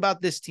I think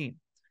about this team,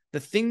 the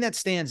thing that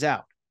stands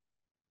out,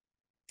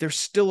 they're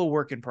still a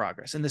work in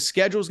progress, and the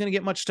schedule is going to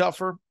get much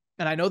tougher.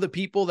 And I know the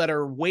people that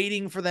are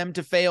waiting for them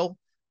to fail,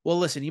 well,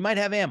 listen, you might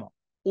have ammo.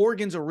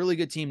 Oregon's a really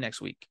good team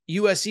next week.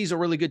 USC's a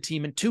really good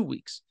team in 2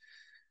 weeks.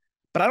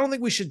 But I don't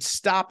think we should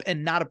stop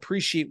and not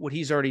appreciate what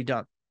he's already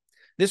done.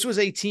 This was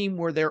a team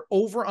where their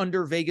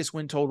over-under Vegas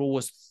win total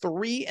was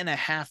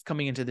 3.5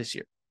 coming into this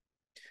year.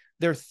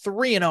 They're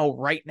 3-0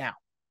 right now.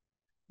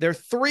 They're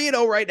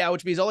 3-0 right now,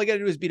 which means all they got to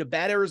do is beat a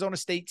bad Arizona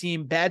State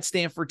team, bad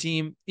Stanford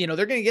team. They're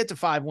going to get to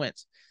 5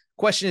 wins.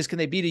 Question is, can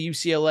they beat a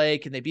UCLA?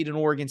 Can they beat an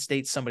Oregon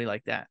State? Somebody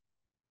like that.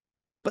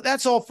 But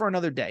that's all for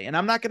another day. And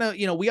I'm not going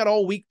to, we got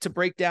all week to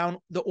break down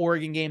the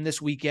Oregon game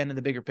this weekend in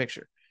the bigger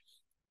picture.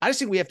 I just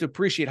think we have to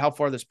appreciate how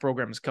far this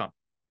program has come,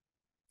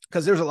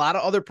 because there's a lot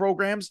of other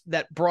programs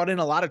that brought in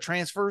a lot of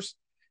transfers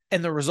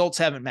and the results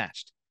haven't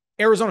matched.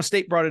 Arizona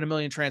State brought in 1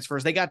 million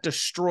transfers. They got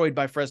destroyed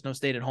by Fresno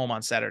State at home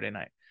on Saturday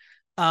night.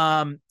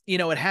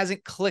 It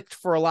hasn't clicked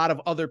for a lot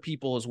of other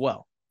people as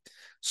well.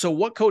 So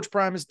what Coach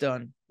Prime has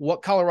done,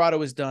 what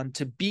Colorado has done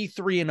to be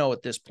 3-0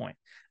 at this point,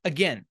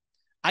 again,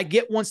 I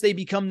get once they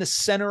become the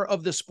center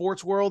of the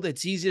sports world,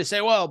 it's easy to say,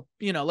 well,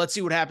 let's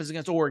see what happens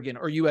against Oregon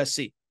or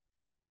USC.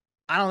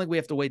 I don't think we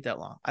have to wait that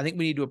long. I think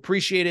we need to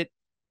appreciate it.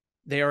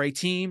 They are a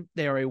team.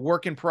 They are a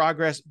work in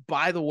progress.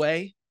 By the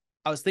way,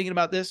 I was thinking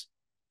about this.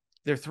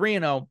 They're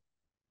 3-0.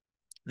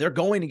 They're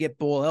going to get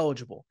bowl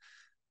eligible.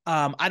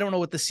 I don't know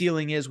what the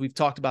ceiling is. We've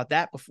talked about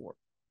that before.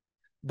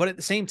 But at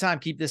the same time,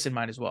 keep this in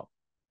mind as well.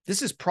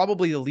 This is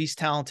probably the least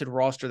talented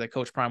roster that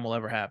Coach Prime will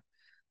ever have.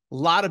 A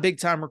lot of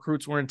big-time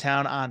recruits were in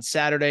town on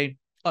Saturday.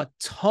 A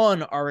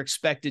ton are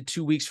expected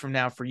 2 weeks from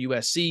now for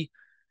USC.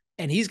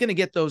 And he's going to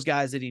get those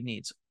guys that he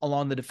needs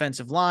along the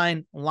defensive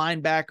line,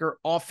 linebacker,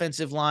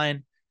 offensive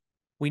line.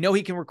 We know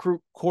he can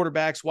recruit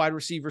quarterbacks, wide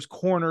receivers,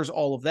 corners,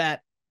 all of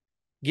that.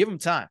 Give him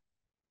time.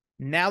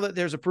 Now that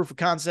there's a proof of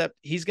concept,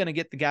 he's going to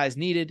get the guys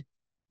needed.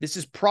 This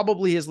is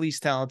probably his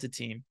least talented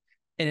team.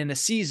 And in a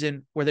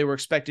season where they were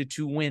expected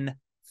to win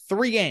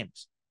 3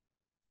 games,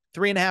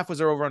 3.5 was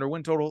their over-under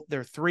win total.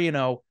 They're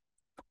 3-0.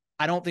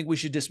 I don't think we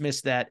should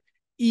dismiss that,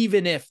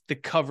 even if the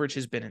coverage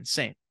has been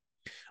insane.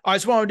 All right,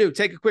 so what I'm going to do,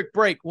 take a quick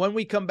break. When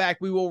we come back,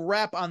 we will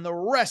wrap on the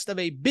rest of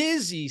a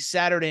busy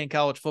Saturday in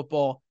college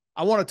football.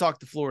 I want to talk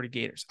the Florida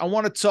Gators. I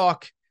want to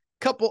talk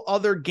a couple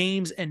other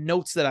games and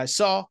notes that I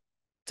saw.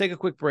 Take a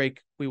quick break.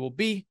 We will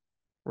be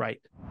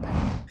right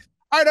back.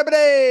 All right,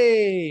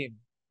 everybody.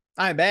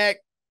 I'm back.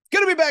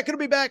 Good to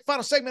be back.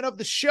 Final segment of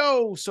the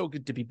show. So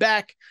good to be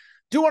back.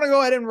 Do want to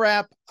go ahead and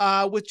wrap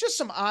with just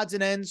some odds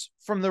and ends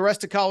from the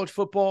rest of college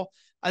football.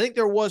 I think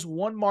there was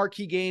one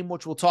marquee game,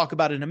 which we'll talk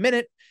about in a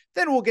minute.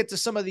 Then we'll get to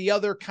some of the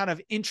other kind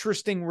of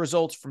interesting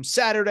results from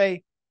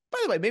Saturday. By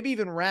the way, maybe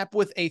even wrap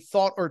with a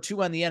thought or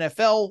two on the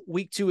NFL.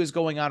 Week 2 is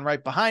going on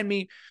right behind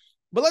me.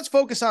 But let's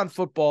focus on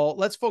football.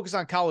 Let's focus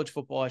on college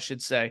football, I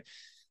should say.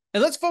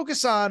 And let's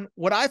focus on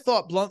what I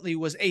thought bluntly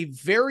was a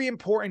very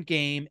important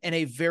game and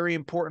a very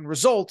important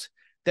result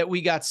that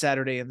we got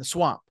Saturday in the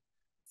Swamp.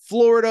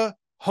 Florida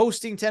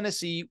hosting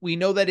Tennessee. We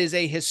know that is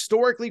a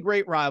historically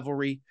great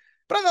rivalry.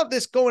 But I thought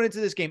going into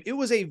this game, it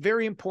was a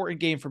very important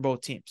game for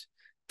both teams.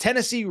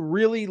 Tennessee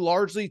really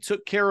largely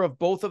took care of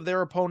both of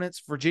their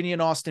opponents, Virginia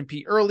and Austin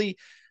Peay early.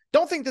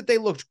 Don't think that they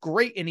looked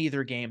great in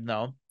either game,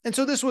 though. And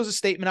so this was a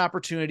statement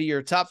opportunity.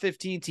 Your top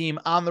 15 team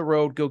on the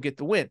road, go get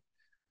the win.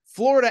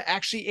 Florida,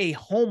 actually a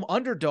home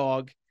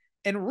underdog,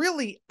 and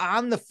really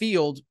on the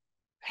field,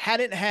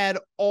 hadn't had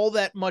all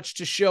that much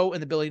to show in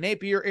the Billy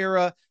Napier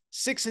era.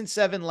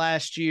 6-7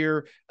 last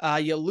year.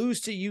 You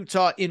lose to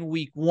Utah in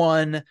week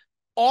 1.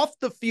 Off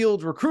the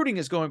field, recruiting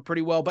is going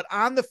pretty well, but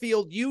on the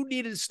field, you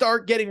needed to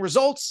start getting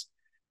results.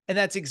 And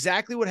that's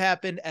exactly what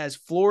happened as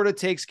Florida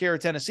takes care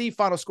of Tennessee.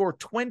 Final score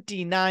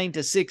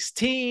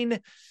 29-16.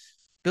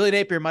 Billy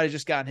Napier might have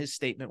just gotten his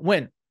statement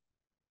win.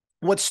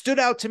 What stood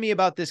out to me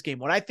about this game,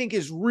 what I think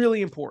is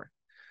really important,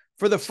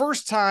 for the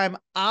first time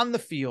on the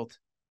field,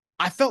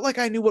 I felt like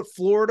I knew what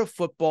Florida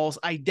football's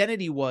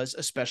identity was,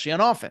 especially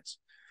on offense.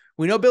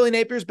 We know Billy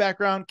Napier's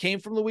background came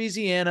from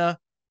Louisiana.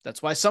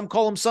 That's why some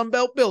call him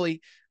Sunbelt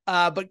Billy.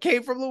 But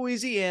came from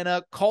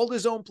Louisiana, called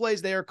his own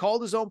plays there,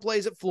 called his own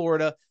plays at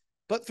Florida.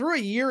 But through a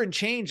year and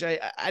change, I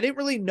didn't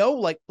really know,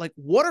 like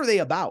what are they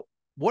about?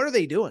 What are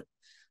they doing?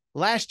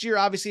 Last year,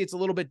 obviously, it's a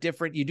little bit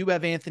different. You do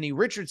have Anthony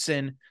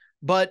Richardson,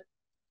 but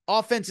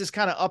offense is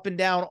kind of up and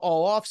down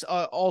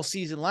all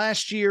season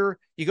last year.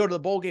 You go to the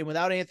bowl game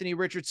without Anthony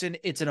Richardson,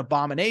 it's an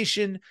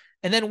abomination.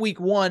 And then week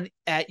 1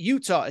 at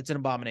Utah, it's an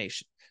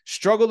abomination.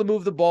 Struggle to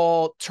move the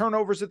ball,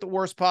 turnovers at the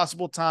worst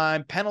possible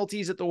time,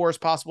 penalties at the worst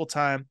possible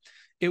time.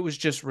 It was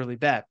just really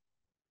bad.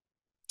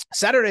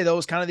 Saturday, though,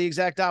 was kind of the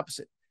exact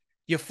opposite.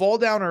 You fall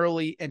down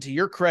early, and to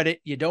your credit,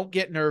 you don't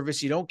get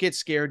nervous, you don't get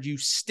scared, you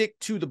stick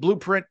to the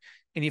blueprint,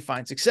 and you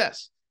find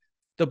success.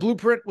 The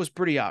blueprint was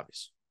pretty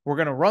obvious. We're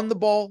going to run the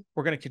ball.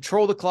 We're going to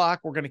control the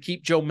clock. We're going to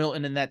keep Joe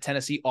Milton and that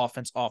Tennessee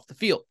offense off the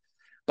field.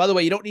 By the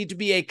way, you don't need to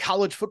be a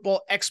college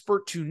football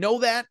expert to know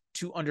that,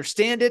 to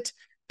understand it.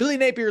 Billy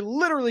Napier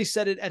literally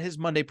said it at his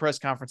Monday press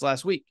conference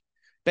last week.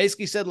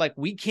 Basically said, like,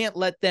 we can't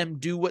let them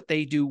do what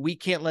they do. We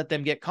can't let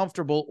them get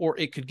comfortable or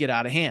it could get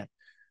out of hand.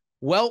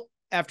 Well,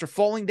 after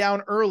falling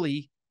down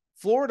early,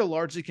 Florida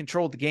largely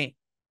controlled the game.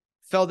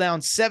 Fell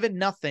down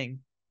 7-0.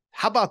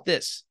 How about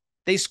this?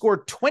 They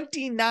scored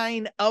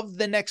 29 of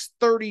the next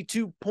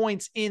 32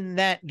 points in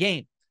that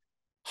game.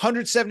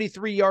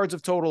 173 yards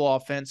of total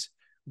offense.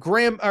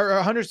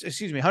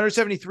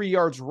 173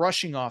 yards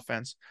rushing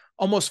offense,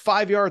 almost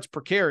 5 yards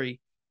per carry.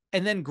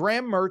 And then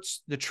Graham Mertz,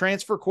 the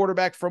transfer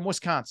quarterback from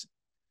Wisconsin,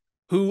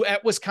 who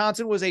at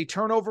Wisconsin was a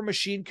turnover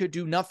machine, could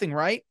do nothing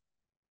right.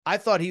 I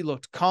thought he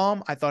looked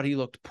calm. I thought he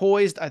looked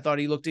poised. I thought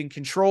he looked in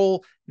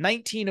control.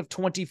 19 of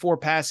 24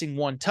 passing,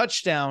 1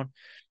 touchdown.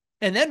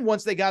 And then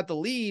once they got the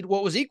lead,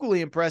 what was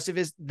equally impressive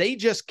is they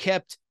just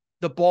kept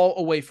the ball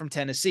away from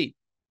Tennessee.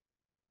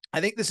 I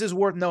think this is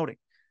worth noting.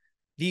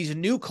 These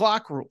new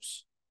clock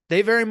rules,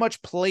 they very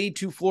much played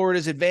to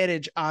Florida's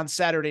advantage on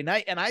Saturday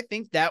night, and I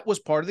think that was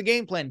part of the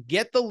game plan.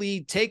 Get the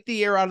lead, take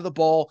the air out of the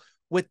ball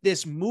with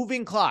this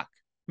moving clock.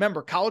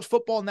 Remember, college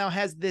football now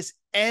has this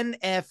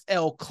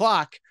NFL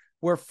clock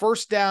where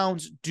first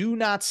downs do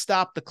not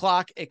stop the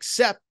clock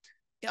except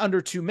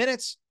under 2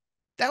 minutes.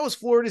 That was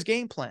Florida's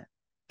game plan.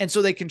 And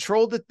so they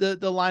controlled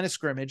the line of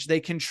scrimmage. They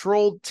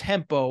controlled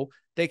tempo.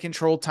 They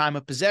controlled time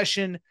of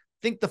possession. I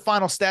think the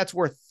final stats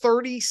were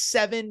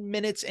 37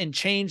 minutes and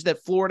change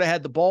that Florida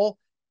had the ball.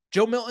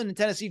 Joe Milton and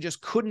Tennessee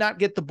just could not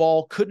get the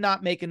ball, could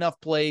not make enough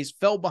plays,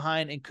 fell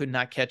behind, and could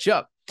not catch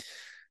up.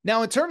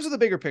 Now, in terms of the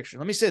bigger picture,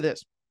 let me say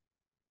this.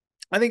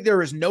 I think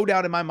there is no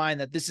doubt in my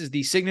mind that this is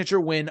the signature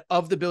win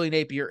of the Billy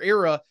Napier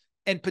era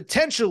and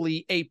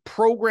potentially a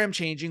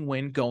program-changing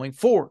win going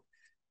forward.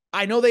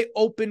 I know they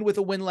opened with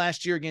a win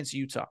last year against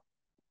Utah,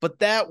 but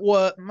that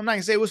was, I'm not going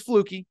to say it was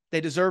fluky.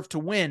 They deserved to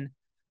win.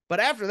 But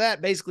after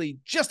that, basically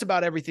just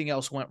about everything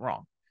else went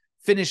wrong.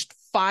 Finished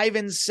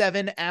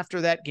 5-7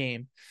 after that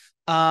game.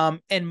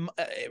 Really,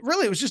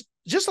 it was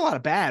just a lot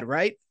of bad,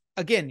 right?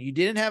 Again, you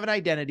didn't have an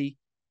identity.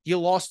 You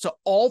lost to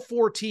all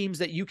 4 teams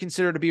that you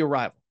consider to be a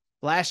rival.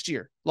 Last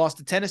year, lost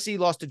to Tennessee,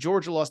 lost to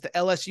Georgia, lost to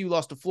LSU,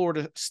 lost to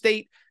Florida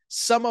State.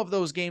 Some of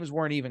those games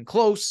weren't even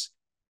close.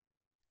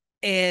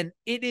 And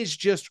it is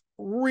just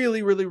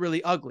really, really,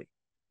 really ugly.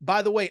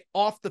 By the way,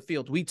 off the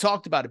field, we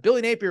talked about it.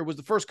 Billy Napier was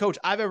the first coach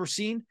I've ever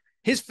seen.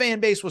 His fan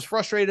base was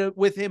frustrated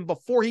with him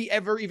before he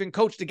ever even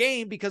coached a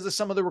game because of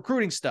some of the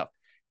recruiting stuff.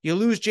 You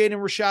lose Jaden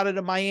Rashada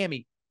to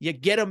Miami. You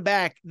get him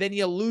back. Then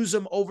you lose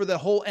him over the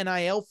whole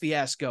NIL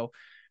fiasco.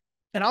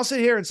 And I'll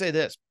sit here and say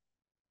this.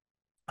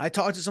 I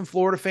talked to some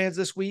Florida fans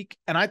this week,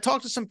 and I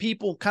talked to some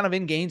people kind of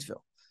in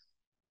Gainesville.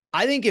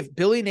 I think if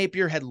Billy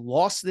Napier had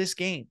lost this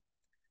game,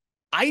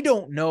 I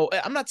don't know.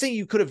 I'm not saying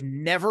you could have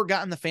never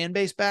gotten the fan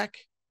base back.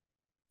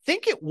 I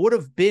think it would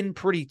have been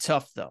pretty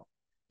tough, though,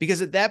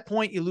 because at that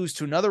point, you lose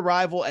to another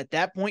rival. At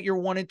that point, you're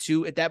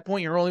 1-2. At that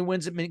point, your only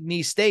wins at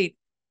McNeese State.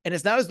 And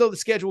it's not as though the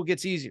schedule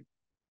gets easier.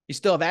 You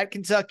still have at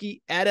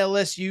Kentucky, at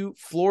LSU,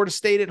 Florida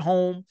State at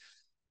home.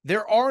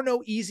 There are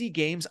no easy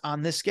games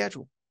on this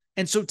schedule.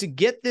 And so to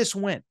get this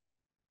win,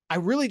 I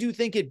really do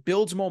think it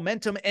builds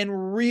momentum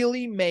and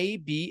really may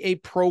be a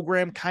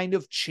program kind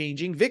of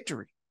changing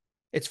victory.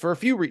 It's for a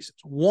few reasons.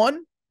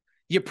 One,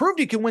 you proved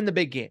you can win the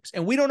big games.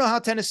 And we don't know how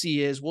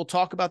Tennessee is. We'll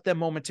talk about them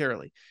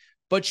momentarily.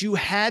 But you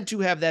had to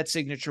have that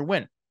signature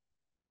win.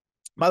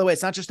 By the way,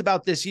 it's not just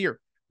about this year.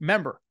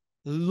 Remember,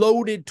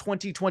 loaded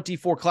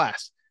 2024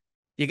 class.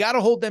 You got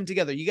to hold them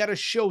together. You got to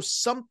show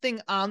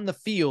something on the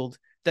field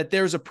that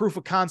there's a proof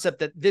of concept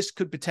that this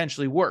could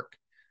potentially work.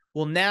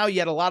 Well, now you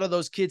had a lot of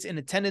those kids in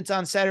attendance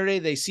on Saturday.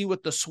 They see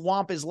what the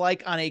swamp is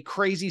like on a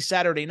crazy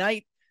Saturday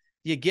night.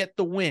 You get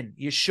the win.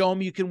 You show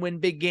them you can win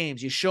big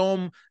games. You show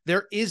them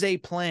there is a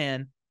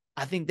plan.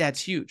 I think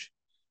that's huge.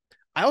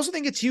 I also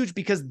think it's huge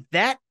because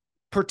that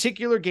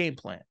particular game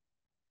plan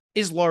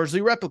is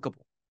largely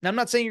replicable. Now, I'm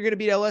not saying you're going to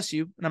beat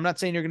LSU, and I'm not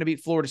saying you're going to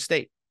beat Florida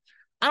State.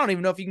 I don't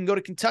even know if you can go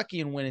to Kentucky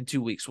and win in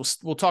 2 weeks.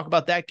 We'll talk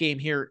about that game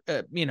here,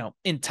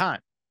 in time.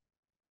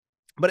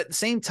 But at the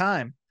same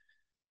time,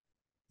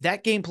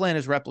 that game plan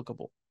is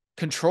replicable.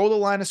 Control the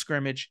line of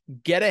scrimmage,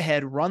 get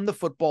ahead, run the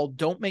football,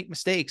 don't make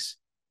mistakes.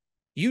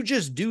 You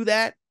just do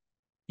that,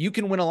 you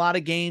can win a lot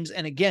of games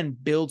and, again,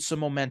 build some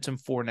momentum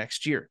for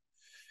next year.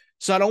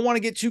 So I don't want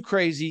to get too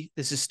crazy.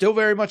 This is still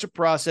very much a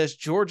process.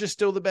 Georgia's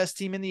still the best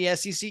team in the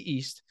SEC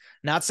East.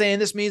 Not saying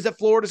this means that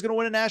Florida's going to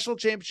win a national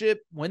championship,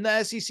 win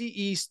the SEC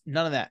East,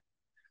 none of that.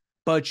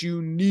 But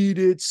you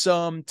needed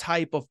some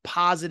type of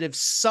positive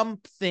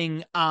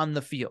something on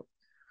the field.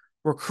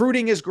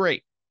 Recruiting is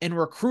great. And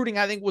recruiting,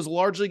 I think, was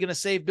largely going to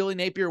save Billy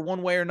Napier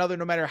one way or another,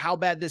 no matter how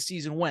bad this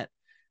season went.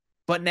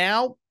 But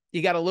now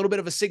you got a little bit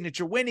of a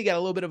signature win. You got a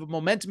little bit of a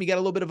momentum. You got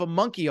a little bit of a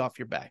monkey off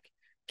your back.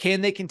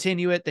 Can they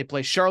continue it? They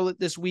play Charlotte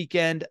this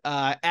weekend,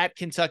 at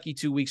Kentucky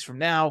 2 weeks from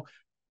now.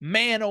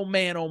 Man, oh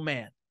man, oh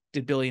man,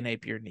 did Billy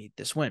Napier need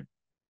this win.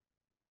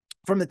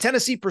 From the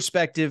Tennessee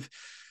perspective,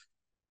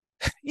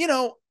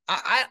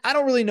 I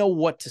don't really know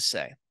what to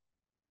say.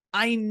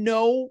 I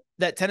know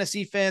that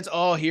Tennessee fans,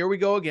 oh, here we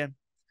go again.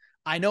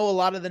 I know a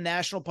lot of the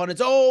national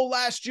pundits, oh,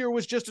 last year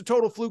was just a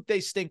total fluke.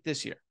 They stink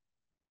this year.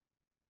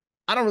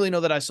 I don't really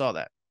know that I saw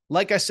that.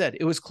 Like I said,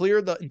 it was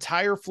clear the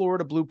entire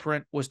Florida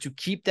blueprint was to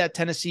keep that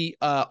Tennessee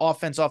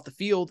offense off the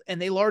field,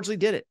 and they largely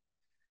did it.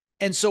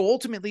 And so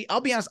ultimately, I'll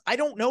be honest, I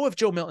don't know if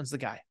Joe Milton's the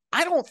guy.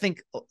 I don't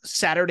think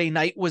Saturday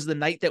night was the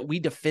night that we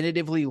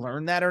definitively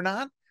learned that or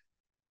not.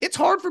 It's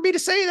hard for me to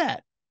say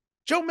that.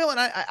 Joe Milton,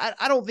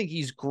 I don't think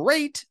he's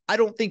great. I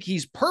don't think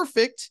he's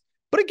perfect.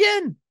 But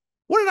again,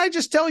 what did I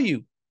just tell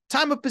you?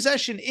 Time of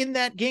possession in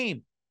that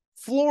game,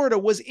 Florida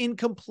was in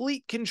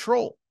complete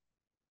control.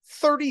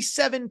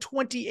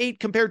 37-28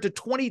 compared to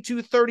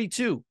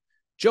 22-32.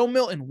 Joe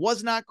Milton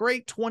was not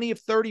great, 20 of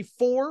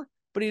 34,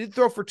 but he did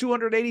throw for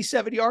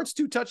 287 yards,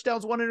 2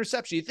 touchdowns, 1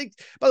 interception. You think,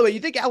 by the way, you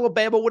think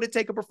Alabama wouldn't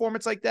take a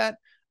performance like that?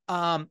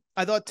 I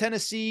thought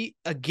Tennessee,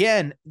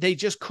 again, they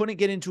just couldn't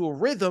get into a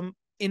rhythm,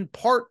 in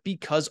part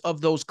because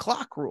of those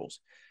clock rules.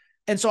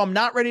 And so I'm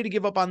not ready to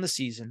give up on the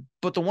season.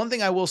 But the one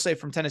thing I will say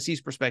from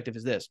Tennessee's perspective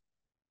is this: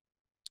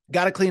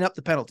 got to clean up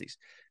the penalties.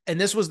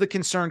 And this was the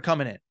concern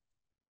coming in.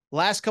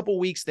 Last couple of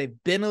weeks, they've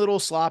been a little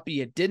sloppy.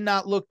 It did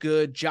not look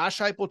good. Josh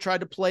Heupel tried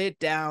to play it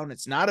down.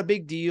 It's not a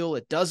big deal.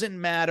 It doesn't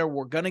matter.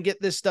 We're going to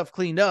get this stuff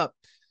cleaned up.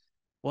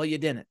 Well, you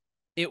didn't.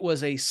 It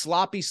was a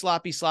sloppy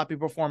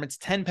performance.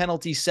 10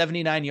 penalties,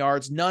 79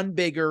 yards, none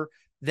bigger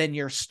than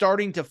you're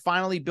starting to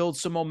finally build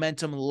some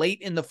momentum late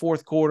in the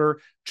fourth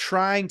quarter,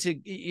 trying to,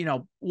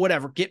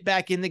 get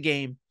back in the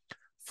game.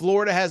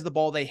 Florida has the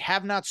ball. They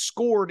have not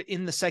scored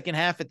in the second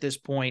half at this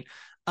point.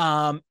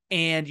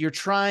 And you're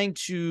trying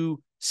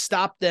to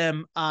stop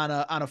them on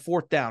a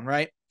fourth down,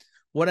 right?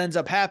 What ends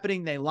up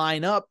happening? They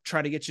line up,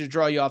 try to get you to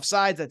draw you off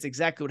sides. That's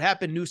exactly what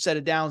happened. New set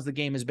of downs. The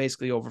game is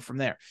basically over from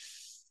there.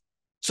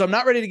 So I'm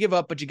not ready to give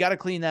up, but you got to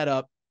clean that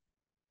up.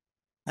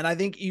 And I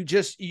think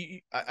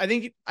I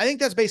think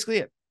that's basically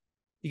it.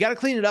 You got to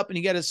clean it up, and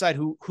you got to decide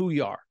who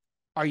you are.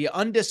 Are you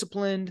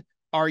undisciplined?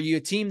 Are you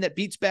a team that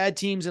beats bad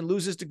teams and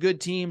loses to good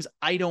teams?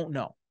 I don't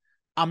know.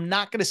 I'm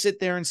not going to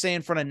sit there and say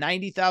in front of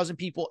 90,000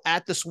 people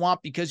at the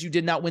Swamp, because you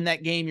did not win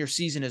that game, your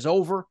season is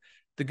over.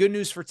 The good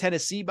news for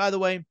Tennessee, by the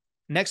way,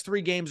 next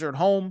 3 games are at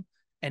home,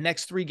 and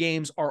next 3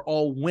 games are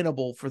all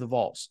winnable for the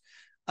Vols.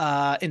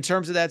 In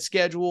terms of that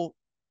schedule,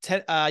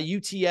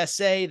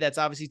 UTSA, that's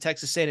obviously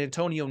Texas San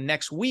Antonio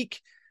next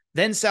week,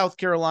 then South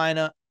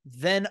Carolina,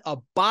 then a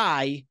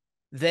bye,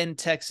 then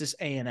Texas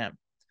A&M.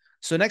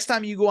 So next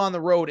time you go on the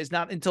road is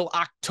not until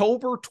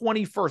October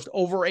 21st,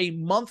 over a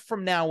month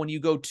from now, when you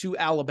go to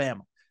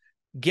Alabama.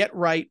 Get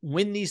right,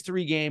 win these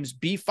 3 games,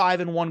 be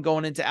 5-1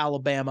 going into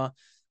Alabama.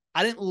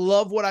 I didn't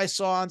love what I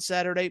saw on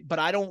Saturday, but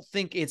I don't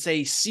think it's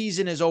a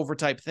season is over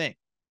type thing.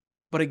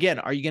 But again,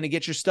 are you going to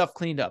get your stuff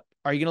cleaned up?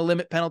 Are you going to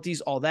limit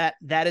penalties? All that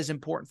is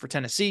important for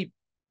Tennessee.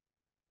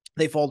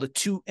 They fall to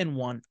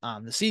 2-1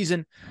 on the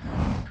season.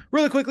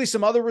 Really quickly,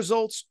 some other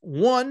results.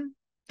 One,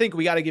 I think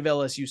we got to give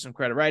LSU some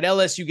credit, right?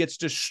 LSU gets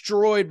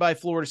destroyed by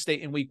Florida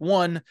State in week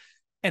 1,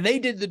 and they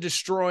did the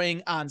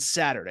destroying on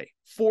Saturday.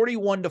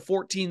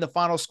 41-14, the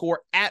final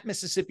score at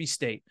Mississippi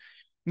State.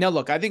 Now,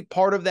 look, I think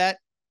part of that,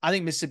 I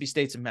think Mississippi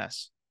State's a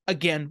mess.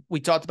 Again, we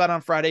talked about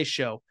on Friday's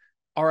show,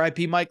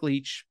 RIP Mike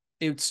Leach.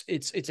 It's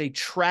a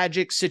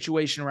tragic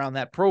situation around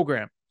that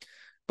program.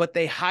 But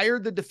they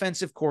hired the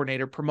defensive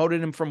coordinator,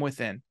 promoted him from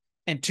within,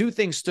 and 2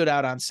 things stood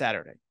out on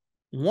Saturday.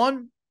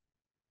 One,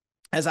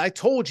 as I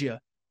told you,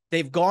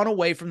 they've gone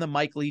away from the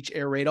Mike Leach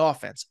air raid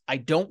offense. I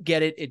don't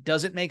get it. It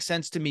doesn't make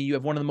sense to me. You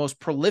have one of the most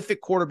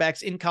prolific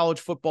quarterbacks in college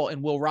football,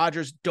 and Will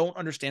Rogers. Don't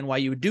understand why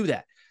you would do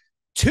that.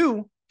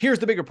 2, here's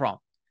the bigger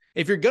problem.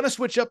 If you're going to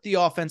switch up the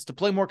offense to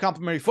play more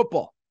complimentary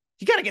football,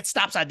 you got to get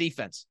stops on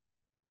defense.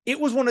 It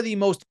was one of the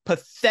most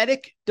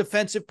pathetic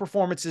defensive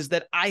performances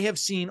that I have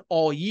seen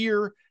all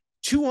year.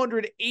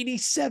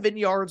 287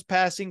 yards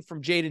passing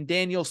from Jaden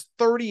Daniels,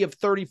 30 of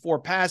 34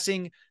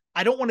 passing.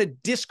 I don't want to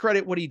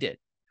discredit what he did.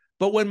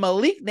 But when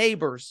Malik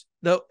Neighbors,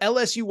 the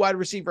LSU wide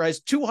receiver, has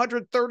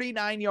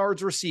 239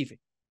 yards receiving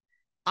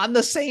on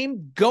the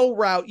same go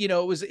route,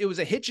 it was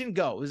a hitch and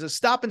go. It was a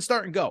stop and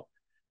start and go.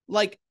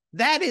 Like,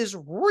 that is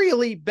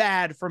really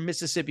bad for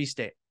Mississippi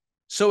State.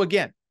 So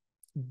again,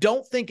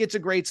 don't think it's a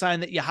great sign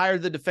that you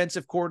hired the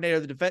defensive coordinator.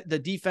 The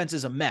defense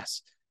is a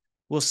mess.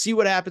 We'll see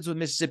what happens with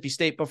Mississippi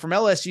State. But from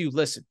LSU,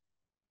 listen,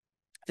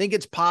 I think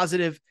it's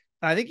positive.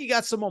 And I think he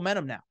got some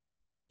momentum now.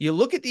 You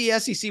look at the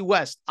SEC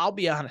West, I'll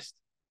be honest,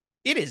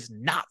 it is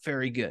not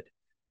very good.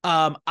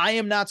 I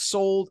am not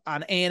sold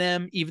on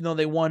A&M, even though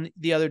they won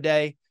the other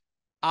day.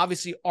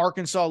 Obviously,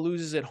 Arkansas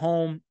loses at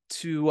home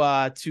to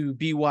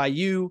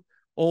BYU.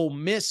 Ole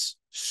Miss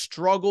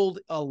struggled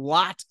a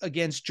lot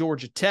against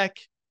Georgia Tech.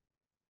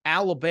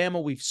 Alabama,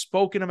 we've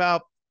spoken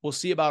about. We'll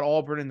see about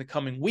Auburn in the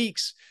coming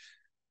weeks.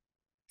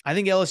 I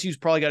think LSU's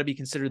probably got to be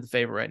considered the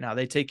favorite right now.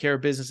 They take care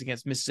of business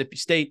against Mississippi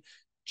State.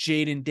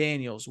 Jaden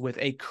Daniels with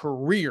a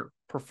career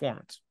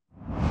performance.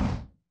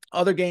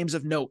 Other games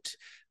of note.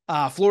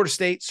 Florida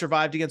State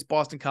survived against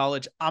Boston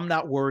College. I'm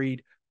not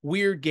worried.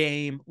 Weird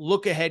game,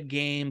 look-ahead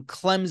game.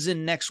 Clemson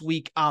next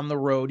week on the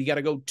road. You got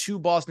to go to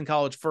Boston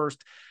College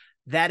first.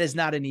 That is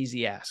not an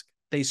easy ask.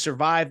 They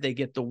survived. They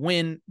get the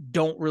win.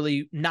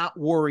 Not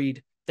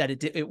worried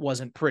that it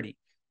wasn't pretty.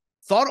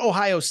 Thought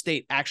Ohio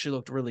State actually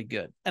looked really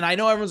good. And I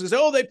know everyone's going to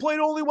say, oh, they played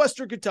only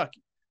Western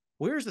Kentucky.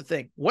 Well, here's the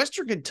thing.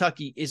 Western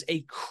Kentucky is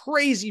a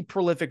crazy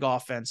prolific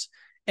offense,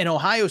 and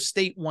Ohio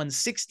State won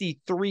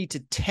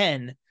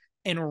 63-10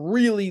 and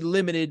really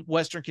limited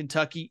Western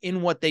Kentucky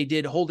in what they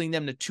did, holding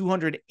them to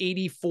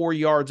 284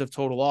 yards of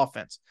total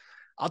offense.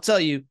 I'll tell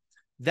you,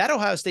 that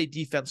Ohio State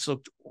defense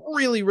looked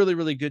really, really,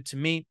 really good to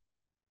me.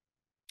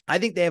 I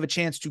think they have a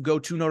chance to go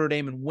to Notre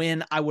Dame and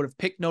win. I would have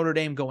picked Notre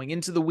Dame going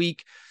into the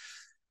week.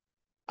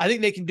 I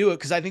think they can do it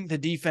because I think the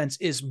defense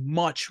is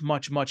much,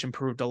 much, much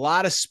improved. A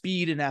lot of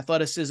speed and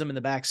athleticism in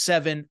the back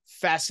seven.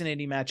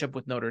 Fascinating matchup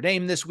with Notre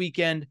Dame this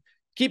weekend.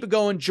 Keep it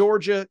going.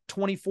 Georgia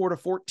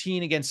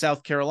 24-14 against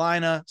South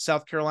Carolina.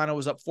 South Carolina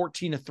was up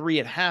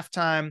 14-3 at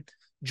halftime.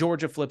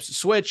 Georgia flips a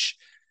switch.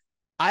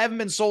 I haven't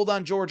been sold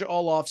on Georgia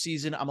all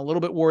offseason. I'm a little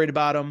bit worried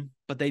about them,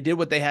 but they did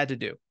what they had to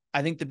do.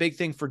 I think the big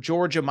thing for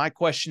Georgia, my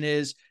question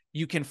is,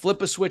 you can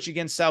flip a switch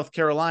against South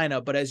Carolina,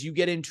 but as you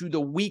get into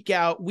the week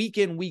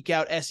in, week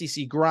out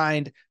SEC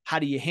grind, how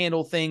do you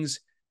handle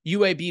things?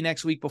 UAB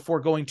next week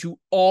before going to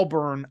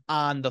Auburn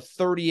on the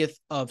 30th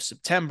of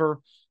September,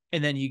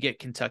 and then you get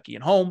Kentucky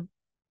at home.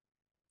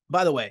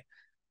 By the way,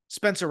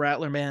 Spencer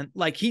Rattler, man,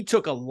 like he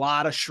took a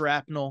lot of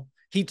shrapnel.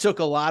 He took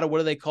a lot of, what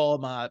do they call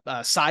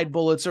them, side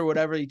bullets or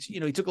whatever. He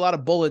took a lot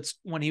of bullets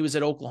when he was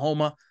at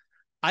Oklahoma.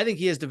 I think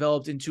he has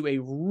developed into a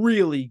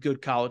really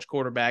good college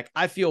quarterback.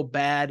 I feel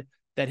bad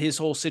that his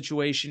whole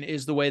situation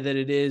is the way that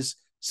it is.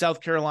 South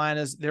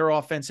Carolina's, their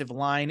offensive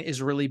line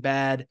is really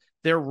bad.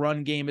 Their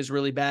run game is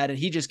really bad, and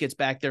he just gets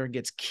back there and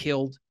gets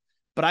killed.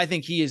 But I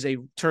think he is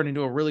turned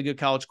into a really good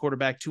college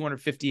quarterback,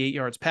 258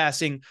 yards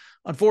passing.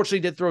 Unfortunately,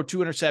 did throw 2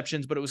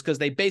 interceptions, but it was because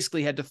they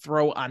basically had to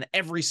throw on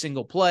every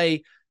single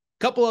play.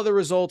 Couple other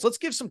results. Let's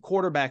give some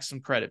quarterbacks some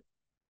credit.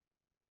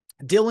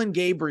 Dylan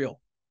Gabriel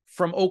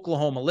from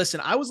Oklahoma. Listen,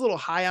 I was a little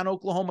high on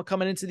Oklahoma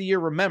coming into the year.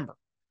 Remember,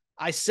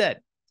 I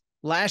said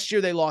last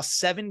year they lost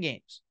 7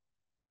 games.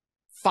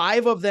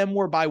 5 of them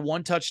were by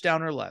 1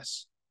 touchdown or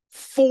less.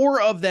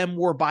 4 of them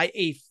were by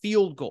a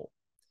field goal.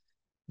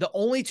 The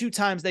only 2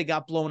 times they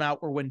got blown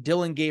out were when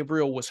Dylan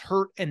Gabriel was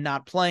hurt and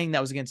not playing.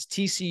 That was against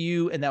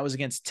TCU, and that was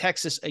against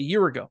Texas a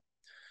year ago.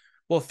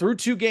 Well, through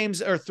 3 games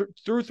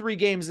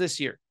this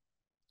year,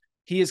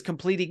 he is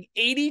completing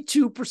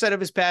 82% of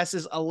his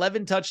passes,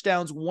 11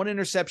 touchdowns, 1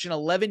 interception,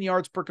 11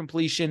 yards per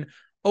completion.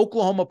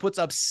 Oklahoma puts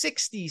up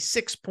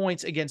 66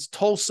 points against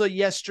Tulsa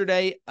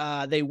yesterday.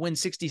 They win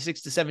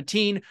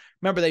 66-17.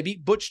 Remember, they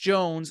beat Butch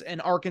Jones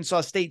and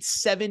Arkansas State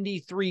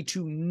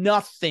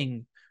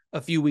 73-0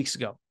 a few weeks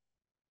ago.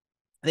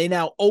 They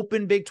now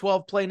open Big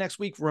 12 play next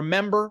week.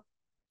 Remember,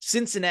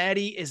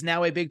 Cincinnati is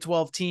now a Big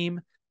 12 team.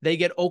 They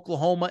get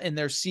Oklahoma in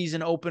their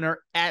season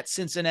opener at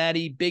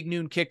Cincinnati. Big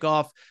noon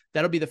kickoff.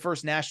 That'll be the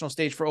first national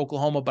stage for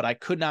Oklahoma, but I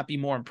could not be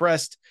more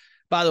impressed.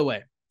 By the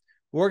way,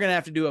 we're going to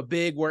have to do a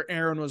big where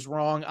Aaron was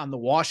wrong on the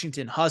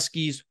Washington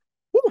Huskies.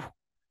 Woo!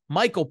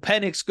 Michael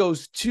Penix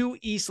goes to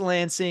East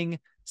Lansing,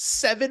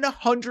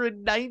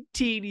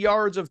 719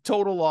 yards of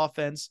total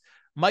offense.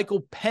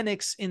 Michael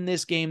Penix in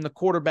this game, the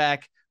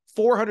quarterback,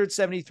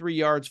 473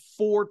 yards,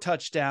 4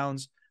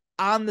 touchdowns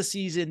on the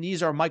season.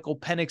 These are Michael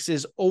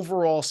Penix's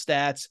overall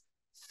stats,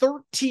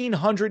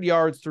 1,300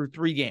 yards through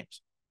 3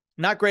 games.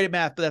 Not great at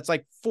math, but that's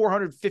like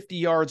 450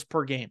 yards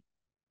per game.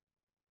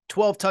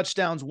 12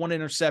 touchdowns, 1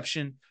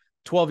 interception,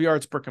 12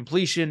 yards per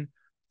completion.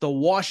 The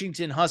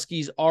Washington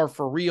Huskies are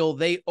for real.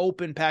 They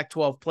open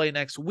Pac-12 play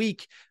next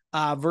week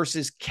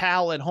versus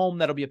Cal at home.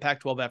 That'll be a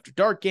Pac-12 after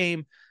dark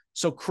game.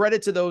 So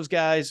credit to those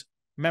guys.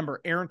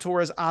 Remember, Aaron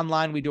Torres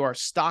online. We do our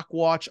stock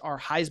watch, our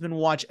Heisman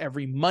watch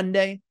every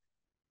Monday.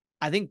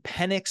 I think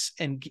Penix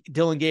and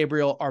Dylan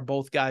Gabriel are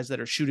both guys that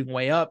are shooting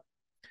way up.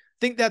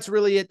 Think that's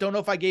really it. Don't know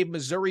if I gave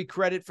Missouri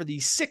credit for the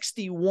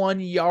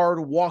 61-yard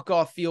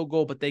walk-off field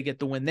goal, but they get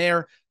the win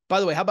there. By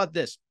the way, how about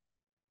this?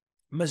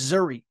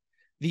 Missouri,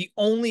 the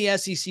only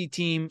SEC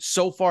team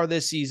so far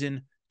this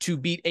season to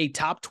beat a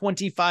top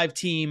 25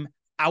 team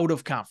out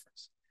of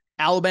conference.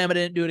 Alabama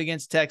didn't do it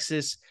against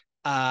Texas.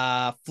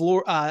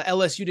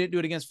 LSU didn't do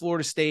it against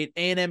Florida State.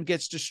 A&M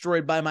gets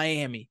destroyed by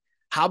Miami.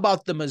 How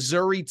about the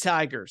Missouri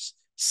Tigers?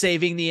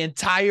 saving the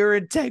entire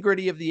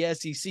integrity of the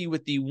SEC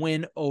with the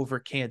win over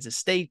Kansas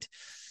State.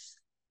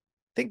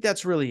 I think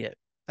that's really it.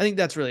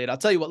 I'll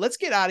tell you what, let's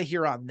get out of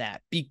here on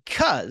that,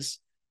 because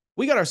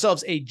we got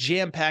ourselves a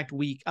jam-packed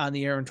week on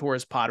the Aaron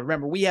Torres pod.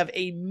 Remember, we have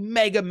a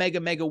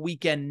mega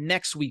weekend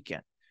next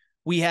weekend.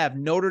 We have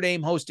Notre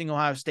Dame hosting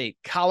Ohio State,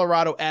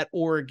 Colorado at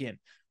Oregon,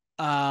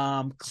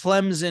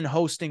 Clemson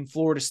hosting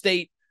Florida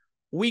State.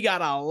 We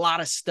got a lot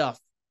of stuff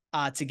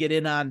to get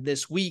in on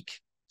this week.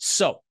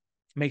 So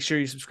make sure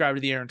you subscribe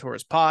to the Aaron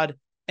Torres pod,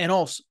 and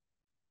also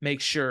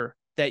make sure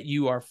that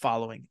you are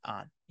following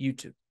on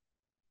YouTube.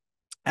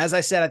 As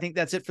I said, I think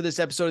that's it for this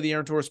episode of the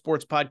Aaron Torres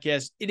Sports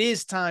Podcast. It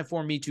is time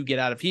for me to get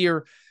out of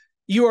here.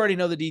 You already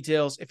know the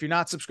details. If you're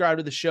not subscribed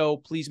to the show,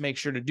 please make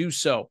sure to do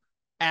so.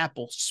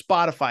 Apple,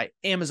 Spotify,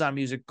 Amazon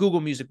Music,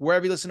 Google Music,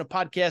 wherever you listen to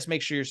podcasts,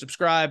 make sure you're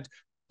subscribed.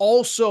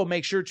 Also,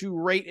 make sure to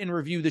rate and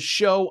review the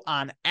show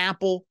on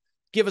Apple.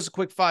 Give us a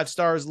quick 5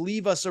 stars.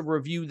 Leave us a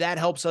review. That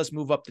helps us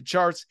move up the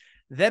charts.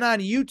 Then on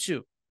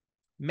YouTube,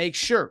 make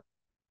sure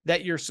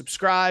that you're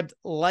subscribed.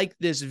 Like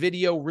this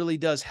video, really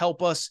does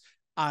help us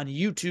on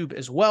YouTube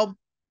as well.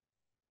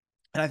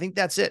 And I think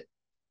that's it.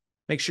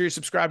 Make sure you're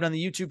subscribed on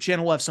the YouTube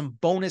channel. We'll have some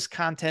bonus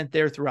content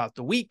there throughout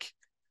the week.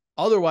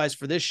 Otherwise,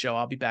 for this show,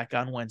 I'll be back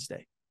on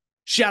Wednesday.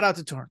 Shout out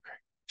to Torres.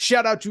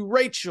 Shout out to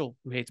Rachel,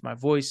 who hates my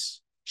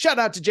voice. Shout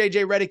out to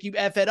JJ Reddick, you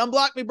F-head.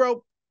 Unblock me,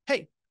 bro.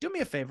 Hey, do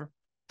me a favor.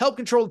 Help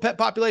control the pet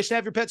population.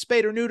 Have your pet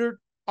spayed or neutered.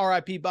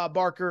 RIP Bob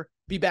Barker.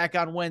 Be back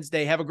on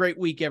Wednesday. Have a great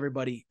week,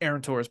 everybody.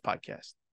 Aaron Torres Podcast.